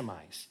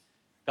maximize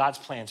God's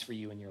plans for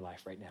you in your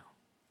life right now.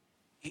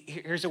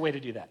 Here's a way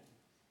to do that.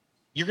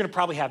 You're going to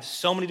probably have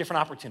so many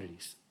different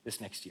opportunities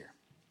this next year.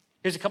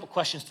 Here's a couple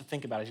questions to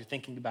think about as you're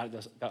thinking about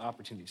those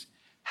opportunities.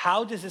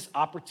 How does this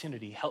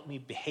opportunity help me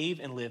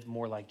behave and live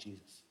more like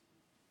Jesus?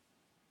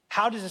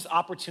 How does this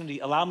opportunity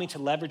allow me to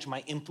leverage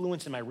my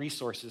influence and my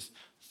resources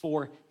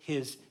for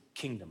his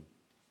kingdom?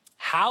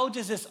 How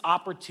does this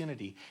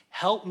opportunity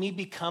help me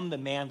become the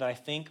man that I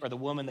think, or the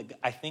woman that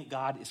I think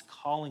God is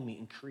calling me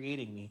and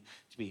creating me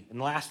to be?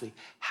 And lastly,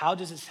 how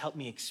does this help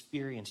me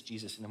experience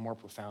Jesus in a more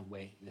profound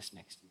way this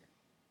next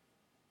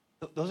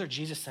year? Those are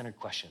Jesus-centered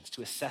questions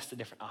to assess the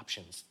different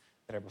options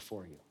that are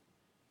before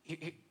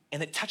you.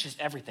 And it touches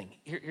everything.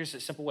 Here's a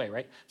simple way,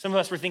 right? Some of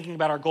us were thinking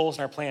about our goals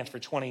and our plans for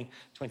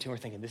 2022. We're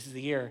thinking, this is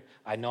the year.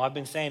 I know I've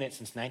been saying it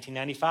since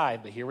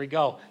 1995, but here we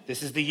go.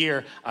 This is the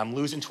year. I'm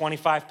losing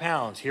 25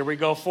 pounds. Here we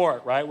go for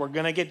it, right? We're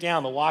going to get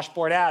down. The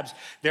washboard abs,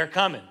 they're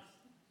coming.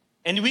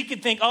 And we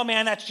could think, oh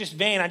man, that's just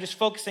vain. I'm just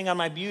focusing on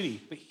my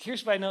beauty. But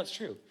here's what I know it's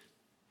true.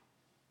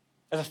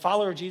 As a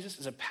follower of Jesus,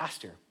 as a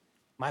pastor,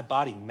 my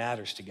body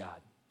matters to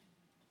God.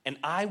 And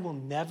I will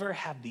never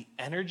have the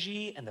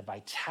energy and the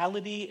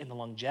vitality and the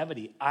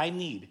longevity I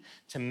need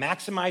to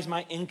maximize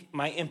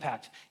my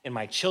impact in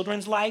my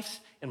children's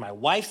lives, in my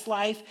wife's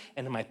life,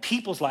 and in my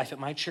people's life at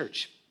my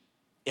church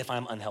if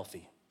I'm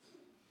unhealthy.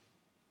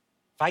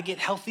 If I get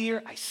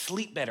healthier, I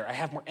sleep better, I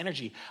have more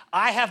energy.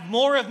 I have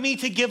more of me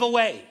to give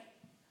away.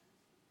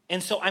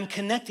 And so I'm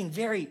connecting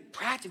very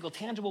practical,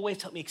 tangible ways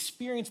to help me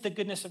experience the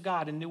goodness of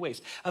God in new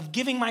ways, of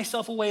giving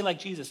myself away like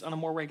Jesus on a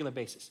more regular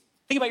basis.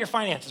 Think about your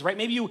finances, right?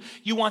 Maybe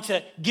you want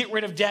to get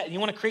rid of debt and you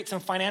want to create some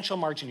financial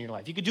margin in your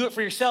life. You could do it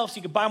for yourself so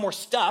you could buy more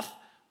stuff,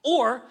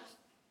 or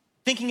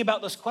thinking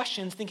about those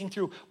questions, thinking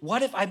through,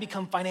 what if I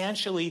become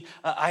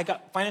I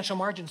got financial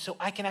margin so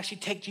I can actually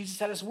take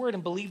Jesus at his word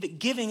and believe that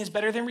giving is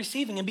better than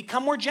receiving and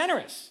become more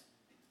generous.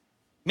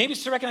 Maybe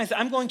it's to recognize that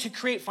I'm going to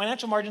create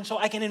financial margin so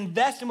I can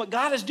invest in what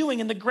God is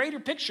doing in the greater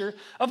picture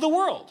of the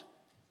world.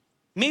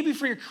 Maybe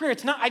for your career,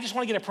 it's not, I just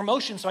want to get a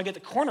promotion so I get the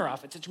corner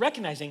off. It's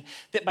recognizing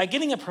that by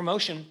getting a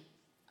promotion,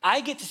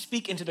 I get to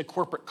speak into the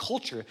corporate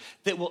culture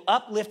that will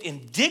uplift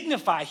and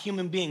dignify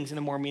human beings in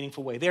a more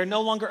meaningful way. They are no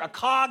longer a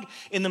cog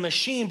in the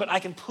machine, but I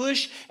can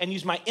push and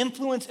use my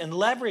influence and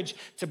leverage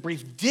to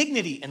breathe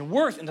dignity and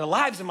worth into the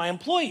lives of my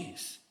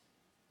employees.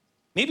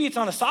 Maybe it's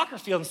on a soccer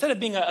field. Instead of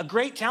being a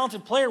great,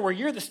 talented player where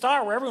you're the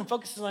star, where everyone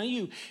focuses on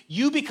you,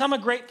 you become a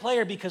great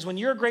player because when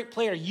you're a great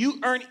player, you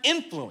earn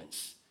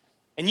influence.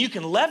 And you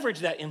can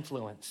leverage that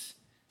influence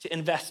to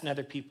invest in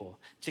other people,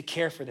 to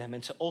care for them,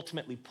 and to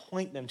ultimately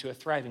point them to a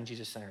thriving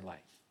Jesus-centered life.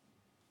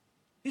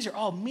 These are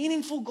all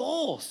meaningful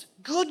goals,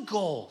 good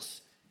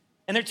goals.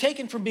 And they're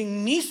taken from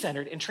being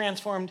me-centered and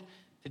transformed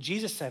to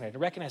Jesus-centered, to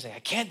recognizing I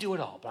can't do it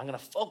all, but I'm going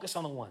to focus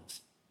on the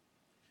ones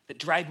that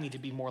drive me to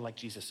be more like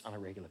Jesus on a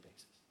regular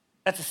basis.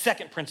 That's the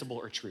second principle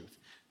or truth.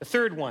 The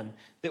third one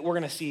that we're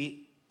going to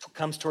see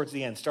comes towards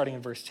the end, starting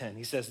in verse 10.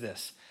 He says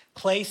this: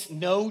 place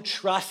no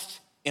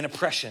trust in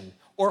oppression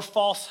or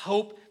false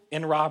hope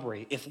in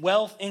robbery. If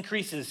wealth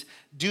increases,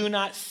 do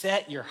not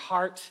set your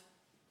heart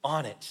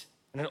on it.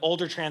 In an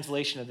older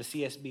translation of the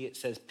CSB, it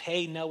says,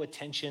 pay no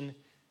attention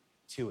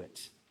to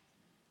it.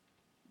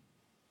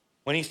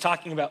 When he's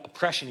talking about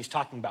oppression, he's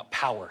talking about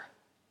power.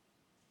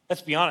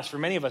 Let's be honest, for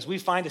many of us, we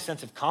find a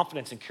sense of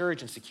confidence and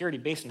courage and security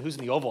based on who's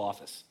in the Oval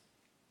Office.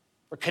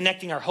 We're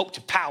connecting our hope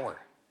to power.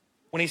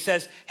 When he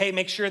says, hey,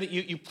 make sure that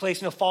you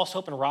place no false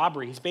hope in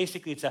robbery,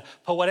 it's a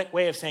poetic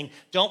way of saying,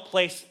 don't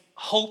place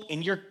hope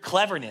in your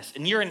cleverness,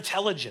 in your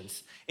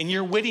intelligence, in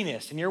your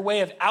wittiness, in your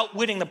way of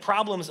outwitting the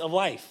problems of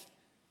life.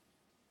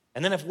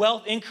 And then if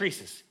wealth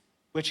increases,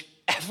 which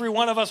every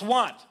one of us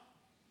want,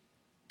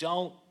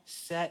 don't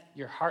set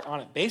your heart on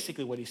it.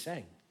 Basically what he's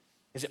saying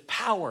is that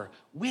power,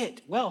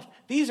 wit, wealth,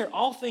 these are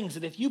all things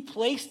that if you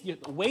place the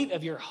weight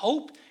of your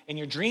hope and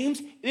your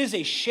dreams, it is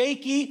a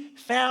shaky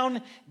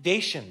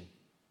foundation.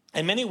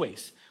 In many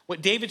ways,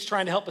 what David's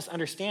trying to help us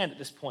understand at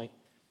this point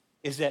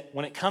is that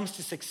when it comes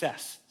to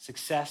success,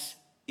 success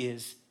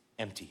is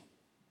empty.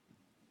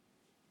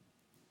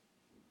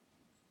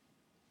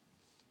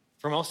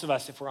 For most of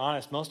us, if we're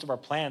honest, most of our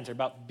plans are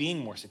about being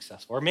more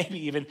successful, or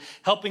maybe even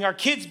helping our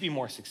kids be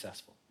more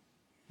successful.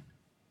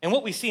 And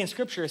what we see in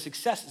Scripture is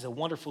success is a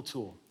wonderful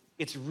tool.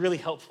 It's really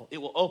helpful. It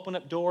will open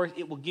up doors.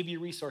 It will give you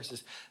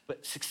resources.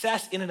 But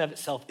success in and of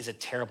itself is a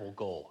terrible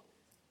goal.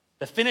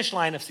 The finish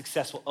line of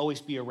success will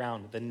always be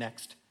around the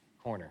next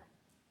corner.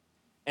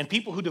 And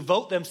people who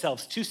devote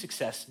themselves to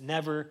success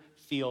never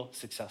feel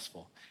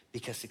successful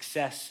because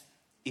success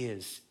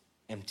is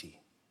empty.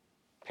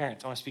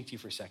 Parents, I want to speak to you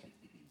for a second.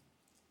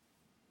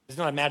 This is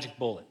not a magic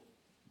bullet.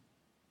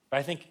 But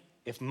I think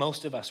if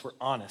most of us were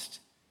honest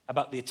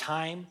about the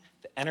time,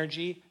 the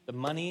energy, the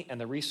money, and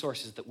the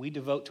resources that we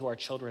devote to our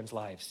children's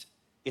lives,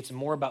 it's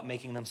more about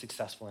making them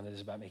successful than it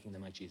is about making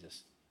them like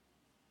Jesus.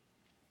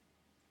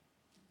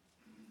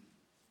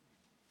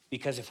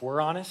 Because if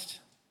we're honest,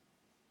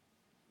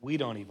 we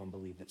don't even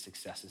believe that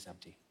success is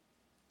empty.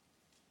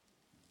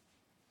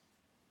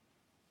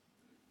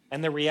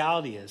 And the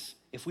reality is,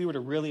 if we were to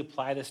really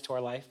apply this to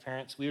our life,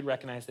 parents, we would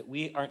recognize that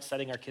we aren't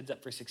setting our kids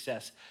up for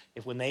success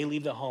if when they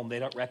leave the home, they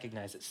don't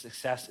recognize that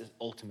success is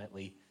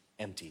ultimately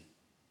empty.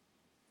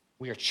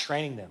 We are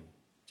training them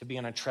to be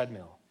on a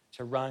treadmill,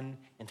 to run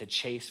and to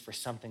chase for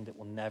something that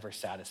will never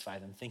satisfy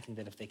them, thinking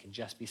that if they can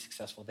just be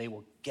successful, they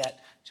will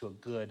get to a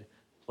good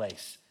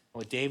place. And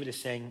what David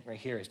is saying right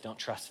here is don't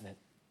trust in it.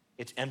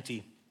 It's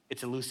empty,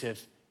 it's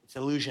elusive, it's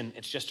illusion,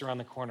 it's just around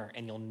the corner,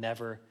 and you'll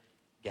never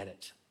get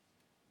it.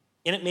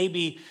 And it may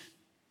be,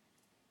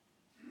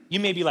 you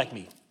may be like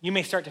me. You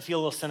may start to feel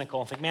a little cynical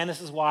and think, man, this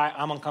is why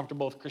I'm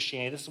uncomfortable with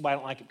Christianity. This is why I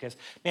don't like it because,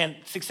 man,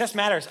 success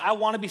matters. I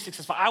want to be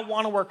successful. I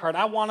want to work hard.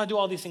 I want to do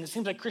all these things. It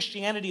seems like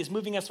Christianity is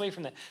moving us away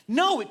from that.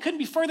 No, it couldn't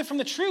be further from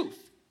the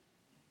truth.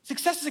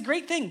 Success is a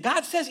great thing.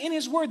 God says in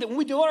his word that when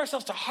we devote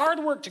ourselves to hard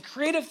work, to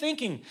creative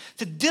thinking,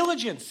 to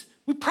diligence,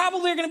 we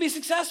probably are going to be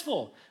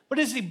successful. But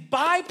it is a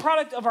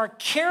byproduct of our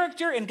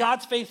character and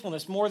God's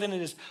faithfulness more than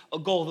it is a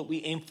goal that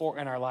we aim for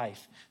in our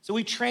life. So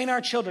we train our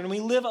children and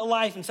we live a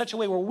life in such a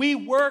way where we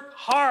work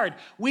hard,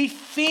 we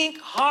think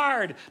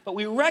hard, but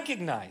we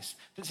recognize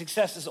that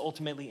success is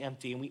ultimately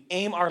empty and we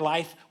aim our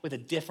life with a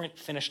different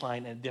finish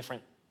line and a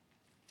different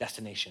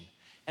destination.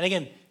 And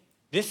again,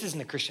 this isn't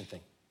a Christian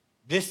thing.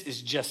 This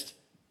is just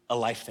a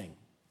life thing.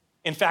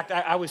 In fact,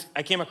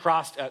 I came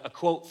across a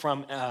quote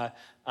from a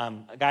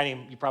guy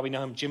named, you probably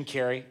know him, Jim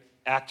Carrey,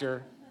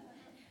 actor,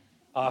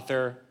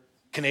 author,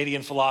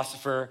 Canadian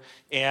philosopher,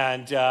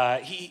 and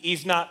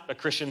he's not a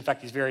Christian. In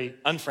fact, he's very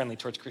unfriendly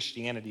towards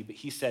Christianity, but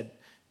he said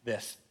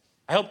this: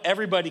 I hope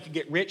everybody could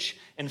get rich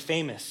and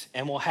famous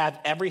and will have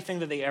everything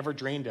that they ever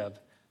dreamed of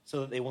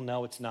so that they will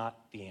know it's not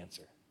the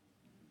answer.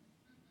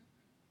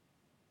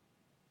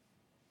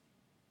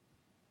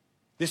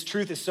 This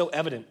truth is so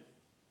evident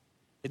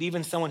that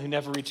even someone who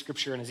never reads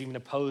Scripture and is even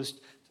opposed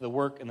to the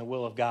work and the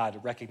will of God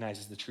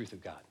recognizes the truth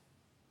of God.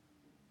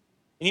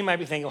 And you might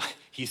be thinking, well,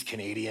 he's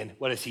Canadian.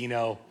 What does he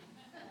know?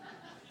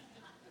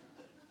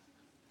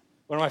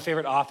 One of my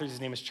favorite authors,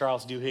 his name is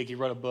Charles Duhigg. He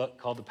wrote a book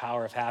called The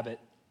Power of Habit.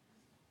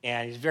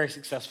 And he's a very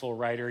successful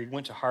writer. He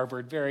went to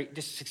Harvard, very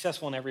just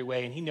successful in every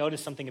way. And he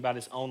noticed something about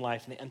his own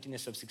life and the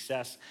emptiness of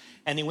success.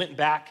 And he went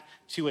back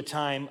to a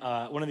time,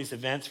 one of these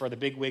events where the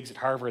big wigs at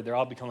Harvard, they're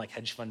all become like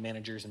hedge fund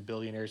managers and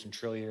billionaires and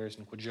trillionaires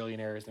and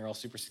quadrillionaires. And they're all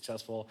super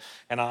successful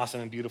and awesome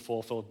and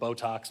beautiful, full of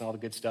Botox and all the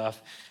good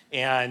stuff.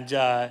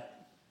 And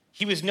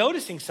he was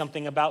noticing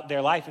something about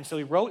their life. And so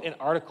he wrote an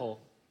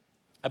article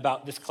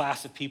about this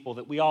class of people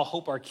that we all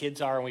hope our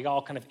kids are and we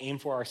all kind of aim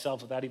for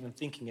ourselves without even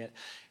thinking it.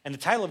 And the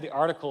title of the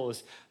article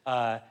is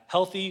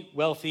Healthy,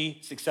 Wealthy,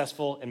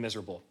 Successful, and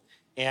Miserable.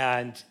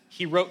 And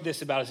he wrote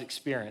this about his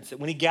experience, that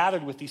when he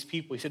gathered with these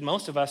people, he said,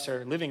 most of us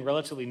are living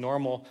relatively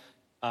normal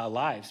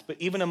lives. But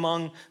even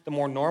among the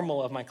more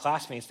normal of my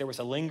classmates, there was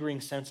a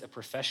lingering sense of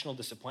professional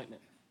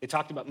disappointment. They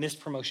talked about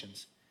missed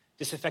promotions,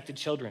 disaffected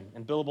children,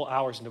 and billable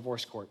hours in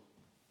divorce court.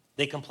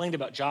 They complained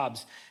about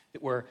jobs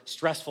that were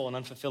stressful and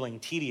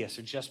unfulfilling, tedious,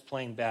 or just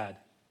plain bad.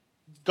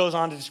 goes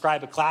on to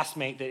describe a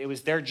classmate that it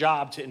was their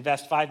job to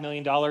invest $5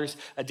 million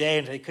a day,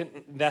 and if they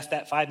couldn't invest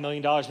that $5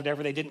 million,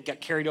 whatever they didn't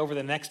get carried over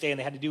the next day, and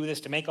they had to do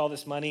this to make all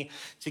this money,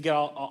 to get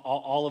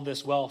all of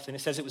this wealth. And it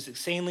says it was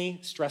insanely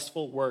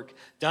stressful work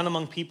done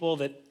among people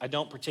that I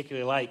don't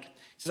particularly like. It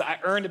says, I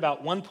earned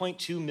about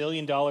 $1.2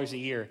 million a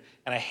year,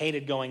 and I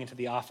hated going into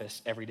the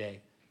office every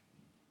day.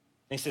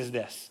 And he says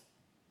this,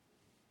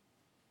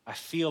 I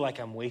feel like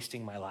I'm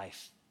wasting my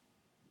life.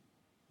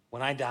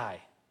 When I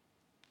die,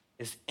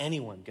 is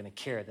anyone going to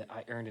care that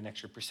I earned an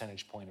extra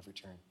percentage point of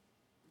return?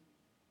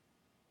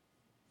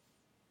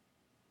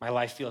 My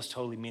life feels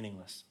totally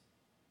meaningless.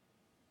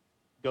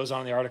 Goes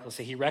on in the article to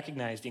say he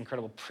recognized the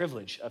incredible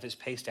privilege of his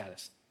pay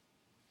status,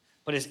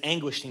 but his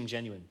anguish seemed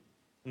genuine.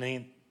 And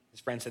then his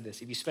friend said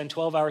this, if you spend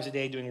 12 hours a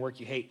day doing work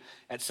you hate,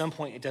 at some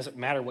point it doesn't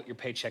matter what your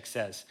paycheck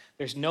says.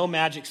 There's no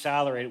magic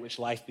salary at which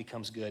life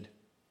becomes good.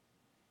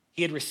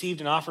 He had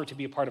received an offer to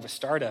be a part of a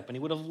startup, and he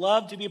would have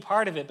loved to be a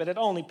part of it, but it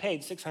only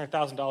paid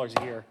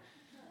 $600,000 a year.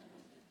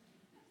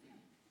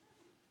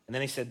 And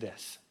then he said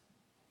this,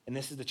 and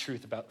this is the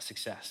truth about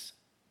success.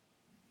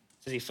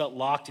 He says he felt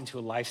locked into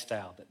a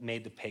lifestyle that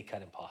made the pay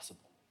cut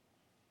impossible.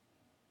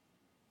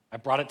 I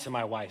brought it to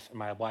my wife, and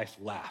my wife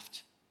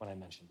laughed when I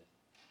mentioned it.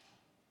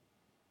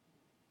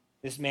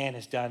 This man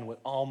has done what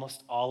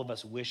almost all of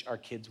us wish our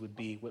kids would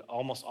be, what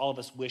almost all of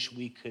us wish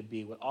we could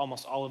be, what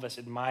almost all of us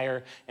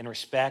admire and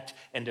respect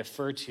and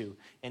defer to.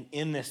 And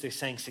in this, they're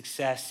saying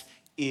success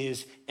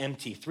is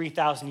empty.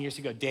 3,000 years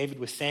ago, David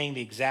was saying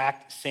the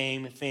exact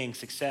same thing.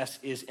 Success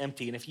is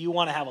empty. And if you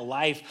want to have a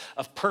life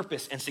of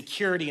purpose and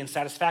security and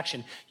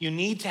satisfaction, you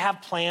need to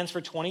have plans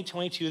for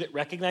 2022 that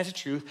recognize the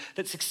truth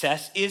that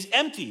success is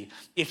empty.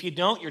 If you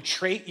don't, you're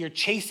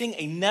chasing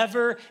a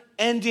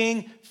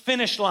never-ending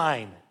finish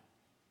line.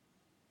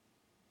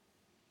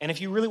 And if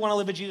you really want to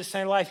live a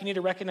Jesus-centered life, you need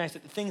to recognize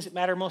that the things that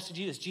matter most to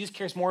Jesus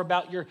cares more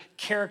about your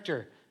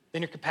character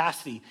than your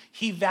capacity.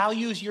 He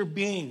values your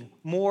being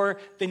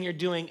more than your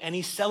doing, and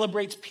he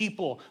celebrates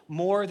people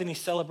more than he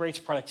celebrates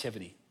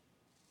productivity.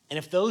 And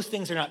if those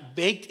things are not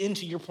baked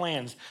into your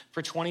plans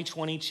for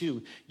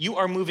 2022, you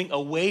are moving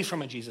away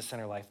from a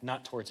Jesus-centered life,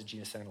 not towards a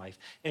Jesus-centered life.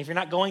 And if you're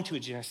not going to a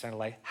Jesus-centered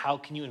life, how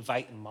can you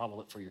invite and model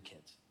it for your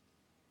kids?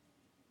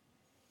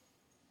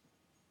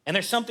 And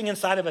there's something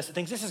inside of us that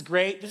thinks, this is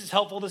great, this is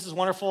helpful, this is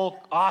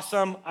wonderful,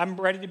 awesome, I'm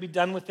ready to be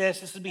done with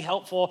this would be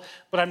helpful,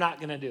 but I'm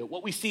not gonna do it.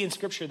 What we see in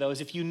scripture though is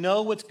if you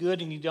know what's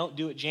good and you don't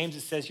do it, James,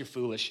 it says you're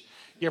foolish.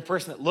 You're a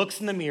person that looks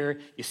in the mirror,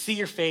 you see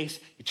your face,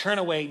 you turn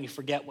away and you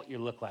forget what you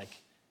look like.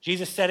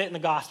 Jesus said it in the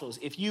Gospels.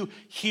 If you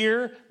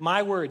hear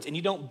my words and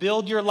you don't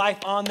build your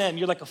life on them,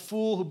 you're like a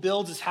fool who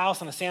builds his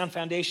house on a sound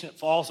foundation that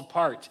falls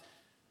apart.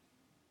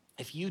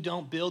 If you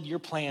don't build your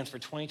plans for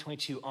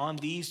 2022 on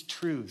these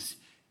truths,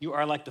 you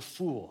are like the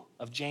fool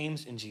of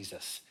James and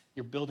Jesus.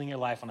 You're building your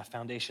life on a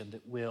foundation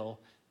that will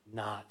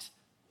not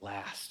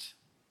last.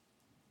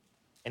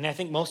 And I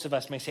think most of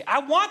us may say, I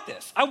want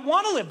this. I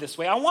want to live this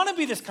way. I want to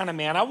be this kind of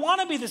man. I want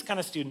to be this kind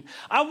of student.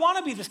 I want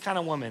to be this kind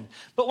of woman.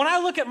 But when I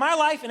look at my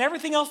life and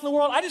everything else in the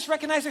world, I just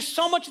recognize there's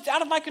so much that's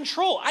out of my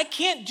control. I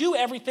can't do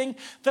everything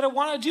that I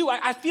want to do.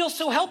 I feel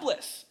so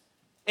helpless.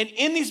 And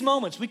in these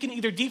moments, we can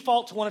either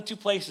default to one of two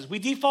places. We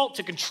default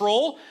to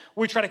control,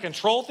 where we try to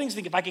control things,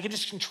 think if I can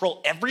just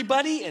control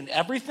everybody and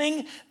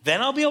everything,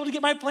 then I'll be able to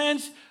get my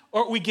plans.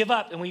 Or we give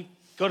up and we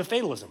go to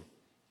fatalism.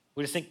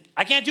 We just think,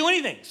 I can't do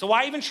anything, so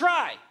why even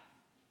try?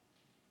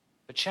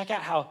 But check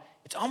out how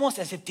it's almost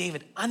as if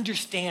David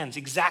understands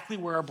exactly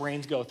where our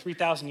brains go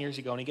 3,000 years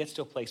ago, and he gets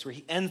to a place where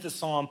he ends the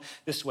psalm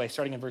this way,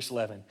 starting in verse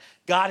 11.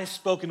 God has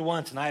spoken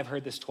once, and I have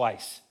heard this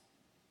twice.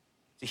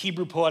 It's a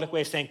Hebrew poetic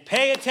way of saying,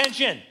 pay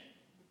attention.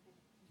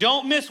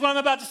 Don't miss what I'm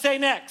about to say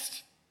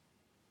next.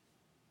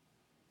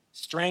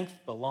 Strength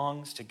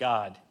belongs to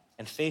God,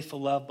 and faithful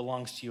love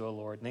belongs to you, O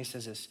Lord. And he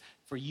says this,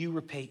 for you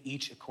repay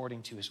each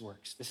according to his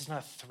works. This is not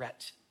a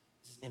threat,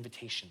 this is an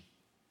invitation.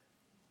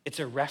 It's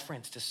a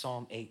reference to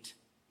Psalm 8,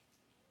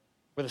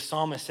 where the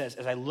psalmist says,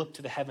 as I look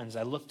to the heavens,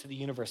 I look to the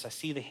universe, I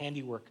see the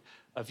handiwork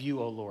of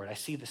you, O Lord. I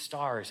see the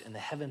stars in the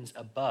heavens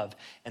above.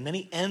 And then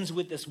he ends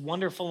with this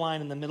wonderful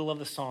line in the middle of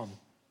the psalm.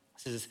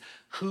 It says,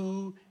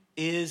 who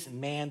is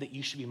man that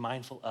you should be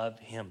mindful of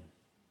him?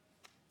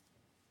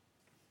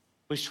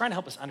 But he's trying to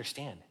help us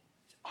understand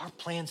our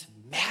plans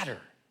matter.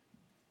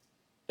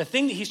 The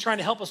thing that he's trying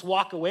to help us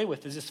walk away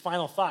with is this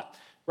final thought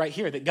right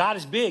here, that God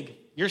is big,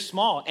 you're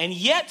small, and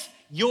yet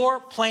your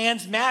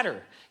plans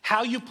matter.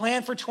 How you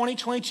plan for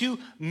 2022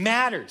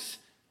 matters.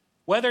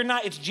 Whether or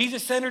not it's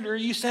Jesus-centered or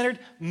you-centered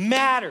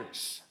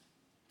matters.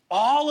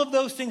 All of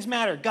those things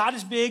matter. God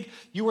is big,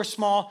 you are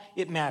small,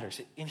 it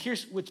matters. And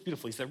here's what's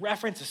beautiful. It's the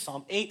reference to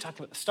Psalm 8, talking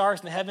about the stars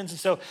in the heavens. And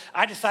so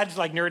I decided to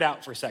nerd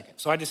out for a second.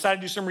 So I decided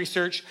to do some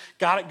research,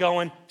 got it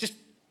going. Just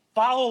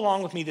follow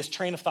along with me, this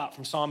train of thought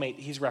from Psalm 8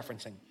 that he's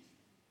referencing,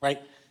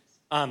 right?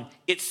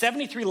 It's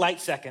 73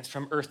 light seconds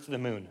from Earth to the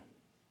moon.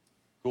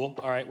 Cool,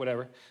 all right,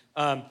 whatever.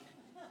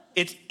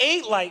 It's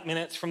 8 light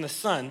minutes from the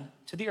sun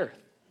to the earth.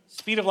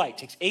 Speed of light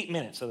takes 8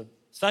 minutes. So the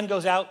sun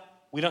goes out,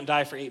 we don't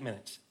die for 8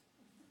 minutes.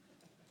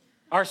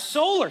 Our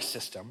solar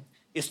system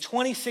is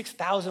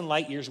 26,000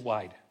 light years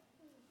wide.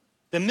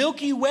 The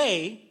Milky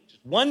Way,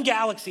 one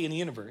galaxy in the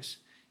universe,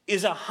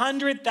 is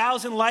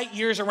 100,000 light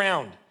years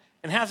around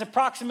and has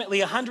approximately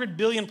 100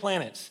 billion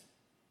planets.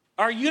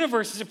 Our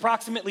universe is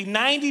approximately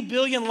 90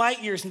 billion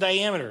light years in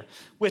diameter,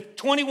 with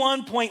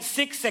 21.6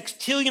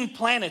 sextillion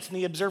planets in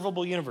the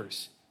observable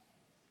universe.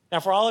 Now,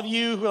 for all of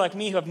you who are like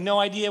me, who have no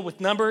idea with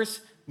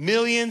numbers,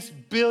 millions,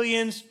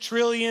 billions,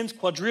 trillions,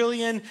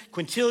 quadrillion,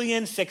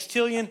 quintillion,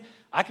 sextillion,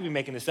 I could be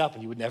making this up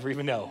and you would never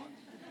even know.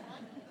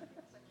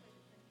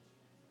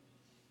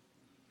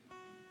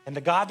 And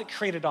the God that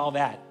created all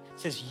that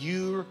says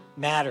you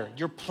matter.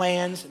 Your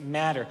plans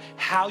matter.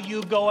 How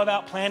you go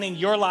about planning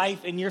your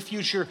life and your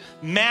future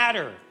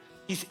matter.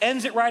 He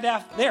ends it right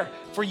after there.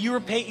 For you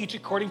repay each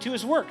according to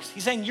his works.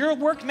 He's saying your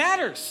work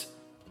matters.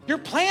 Your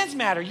plans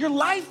matter. Your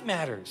life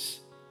matters.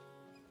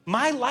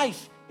 My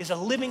life is a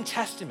living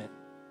testament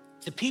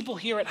to people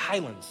here at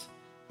Highlands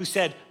who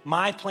said,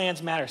 my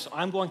plans matter, so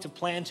I'm going to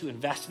plan to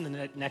invest in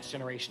the next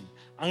generation.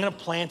 I'm gonna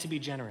plan to be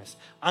generous.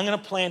 I'm gonna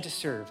plan to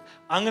serve.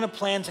 I'm gonna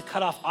plan to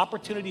cut off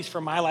opportunities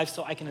for my life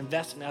so I can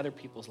invest in other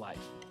people's life.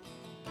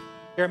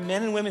 There are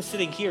men and women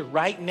sitting here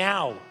right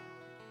now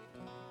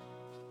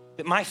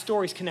that my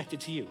story is connected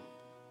to you.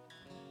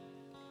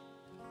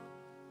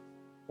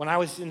 When I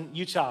was in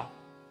Utah,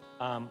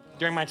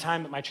 during my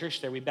time at my church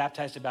there, we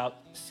baptized about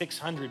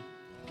 600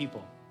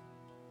 people.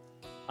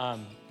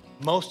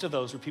 Most of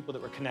those were people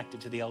that were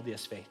connected to the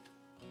LDS faith.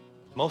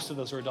 Most of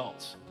those were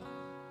adults.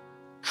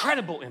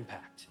 Incredible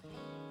impact.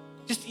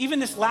 Just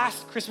even this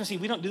last Christmas Eve,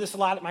 we don't do this a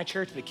lot at my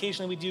church, but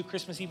occasionally we do.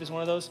 Christmas Eve is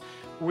one of those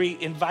where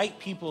we invite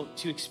people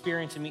to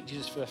experience and meet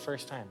Jesus for the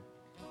first time.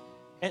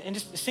 And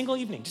just a single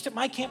evening, just at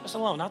my campus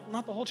alone,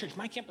 not the whole church,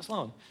 my campus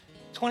alone,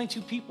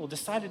 22 people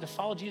decided to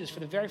follow Jesus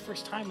for the very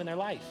first time in their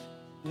life.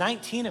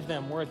 19 of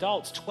them were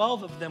adults,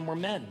 12 of them were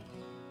men.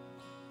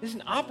 This is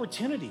an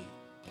opportunity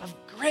of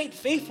great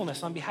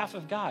faithfulness on behalf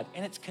of God,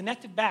 and it's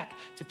connected back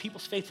to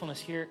people's faithfulness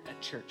here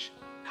at church,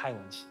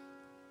 Highlands.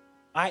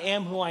 I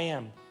am who I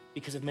am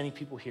because of many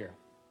people here.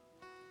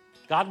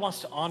 God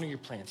wants to honor your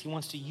plans. He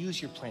wants to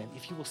use your plan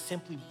if you will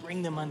simply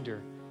bring them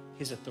under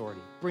his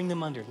authority, bring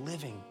them under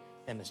living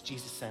them as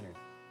Jesus-centered.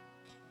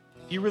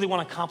 If you really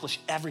want to accomplish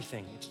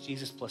everything, it's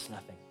Jesus plus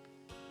nothing.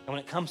 And when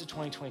it comes to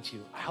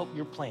 2022, I hope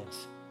your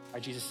plans are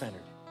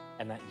Jesus-centered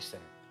and not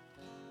you-centered.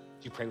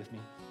 Would you pray with me?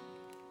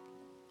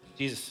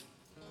 Jesus,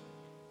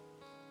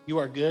 you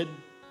are good,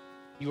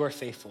 you are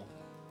faithful.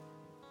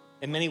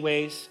 In many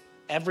ways,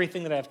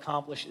 everything that I've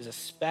accomplished is a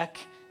speck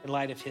in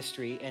light of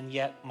history, and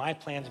yet my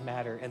plans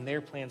matter and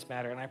their plans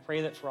matter. And I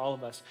pray that for all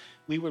of us,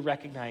 we would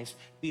recognize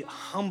the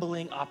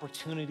humbling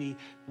opportunity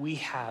we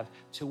have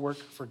to work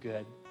for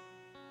good,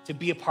 to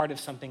be a part of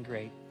something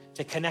great,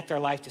 to connect our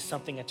life to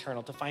something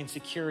eternal, to find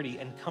security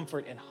and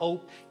comfort and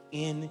hope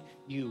in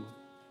you.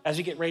 As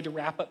we get ready to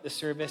wrap up the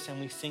service and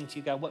we sing to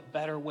you, God, what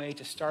better way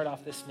to start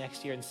off this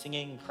next year than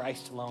singing in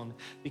Christ alone?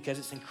 Because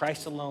it's in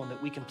Christ alone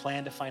that we can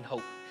plan to find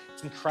hope.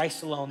 It's in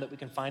Christ alone that we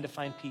can find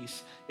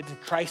peace. It's in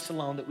Christ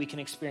alone that we can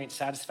experience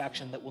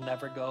satisfaction that will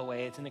never go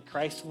away. It's in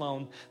Christ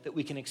alone that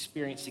we can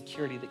experience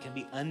security that can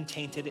be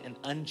untainted and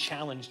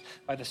unchallenged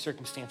by the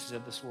circumstances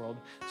of this world.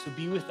 So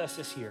be with us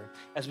this year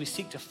as we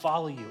seek to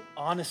follow you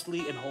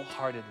honestly and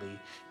wholeheartedly.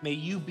 May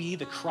you be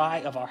the cry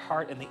of our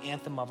heart and the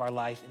anthem of our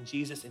life in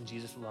Jesus and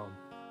Jesus alone.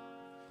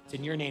 It's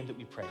in your name that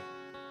we pray.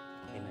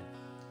 Amen.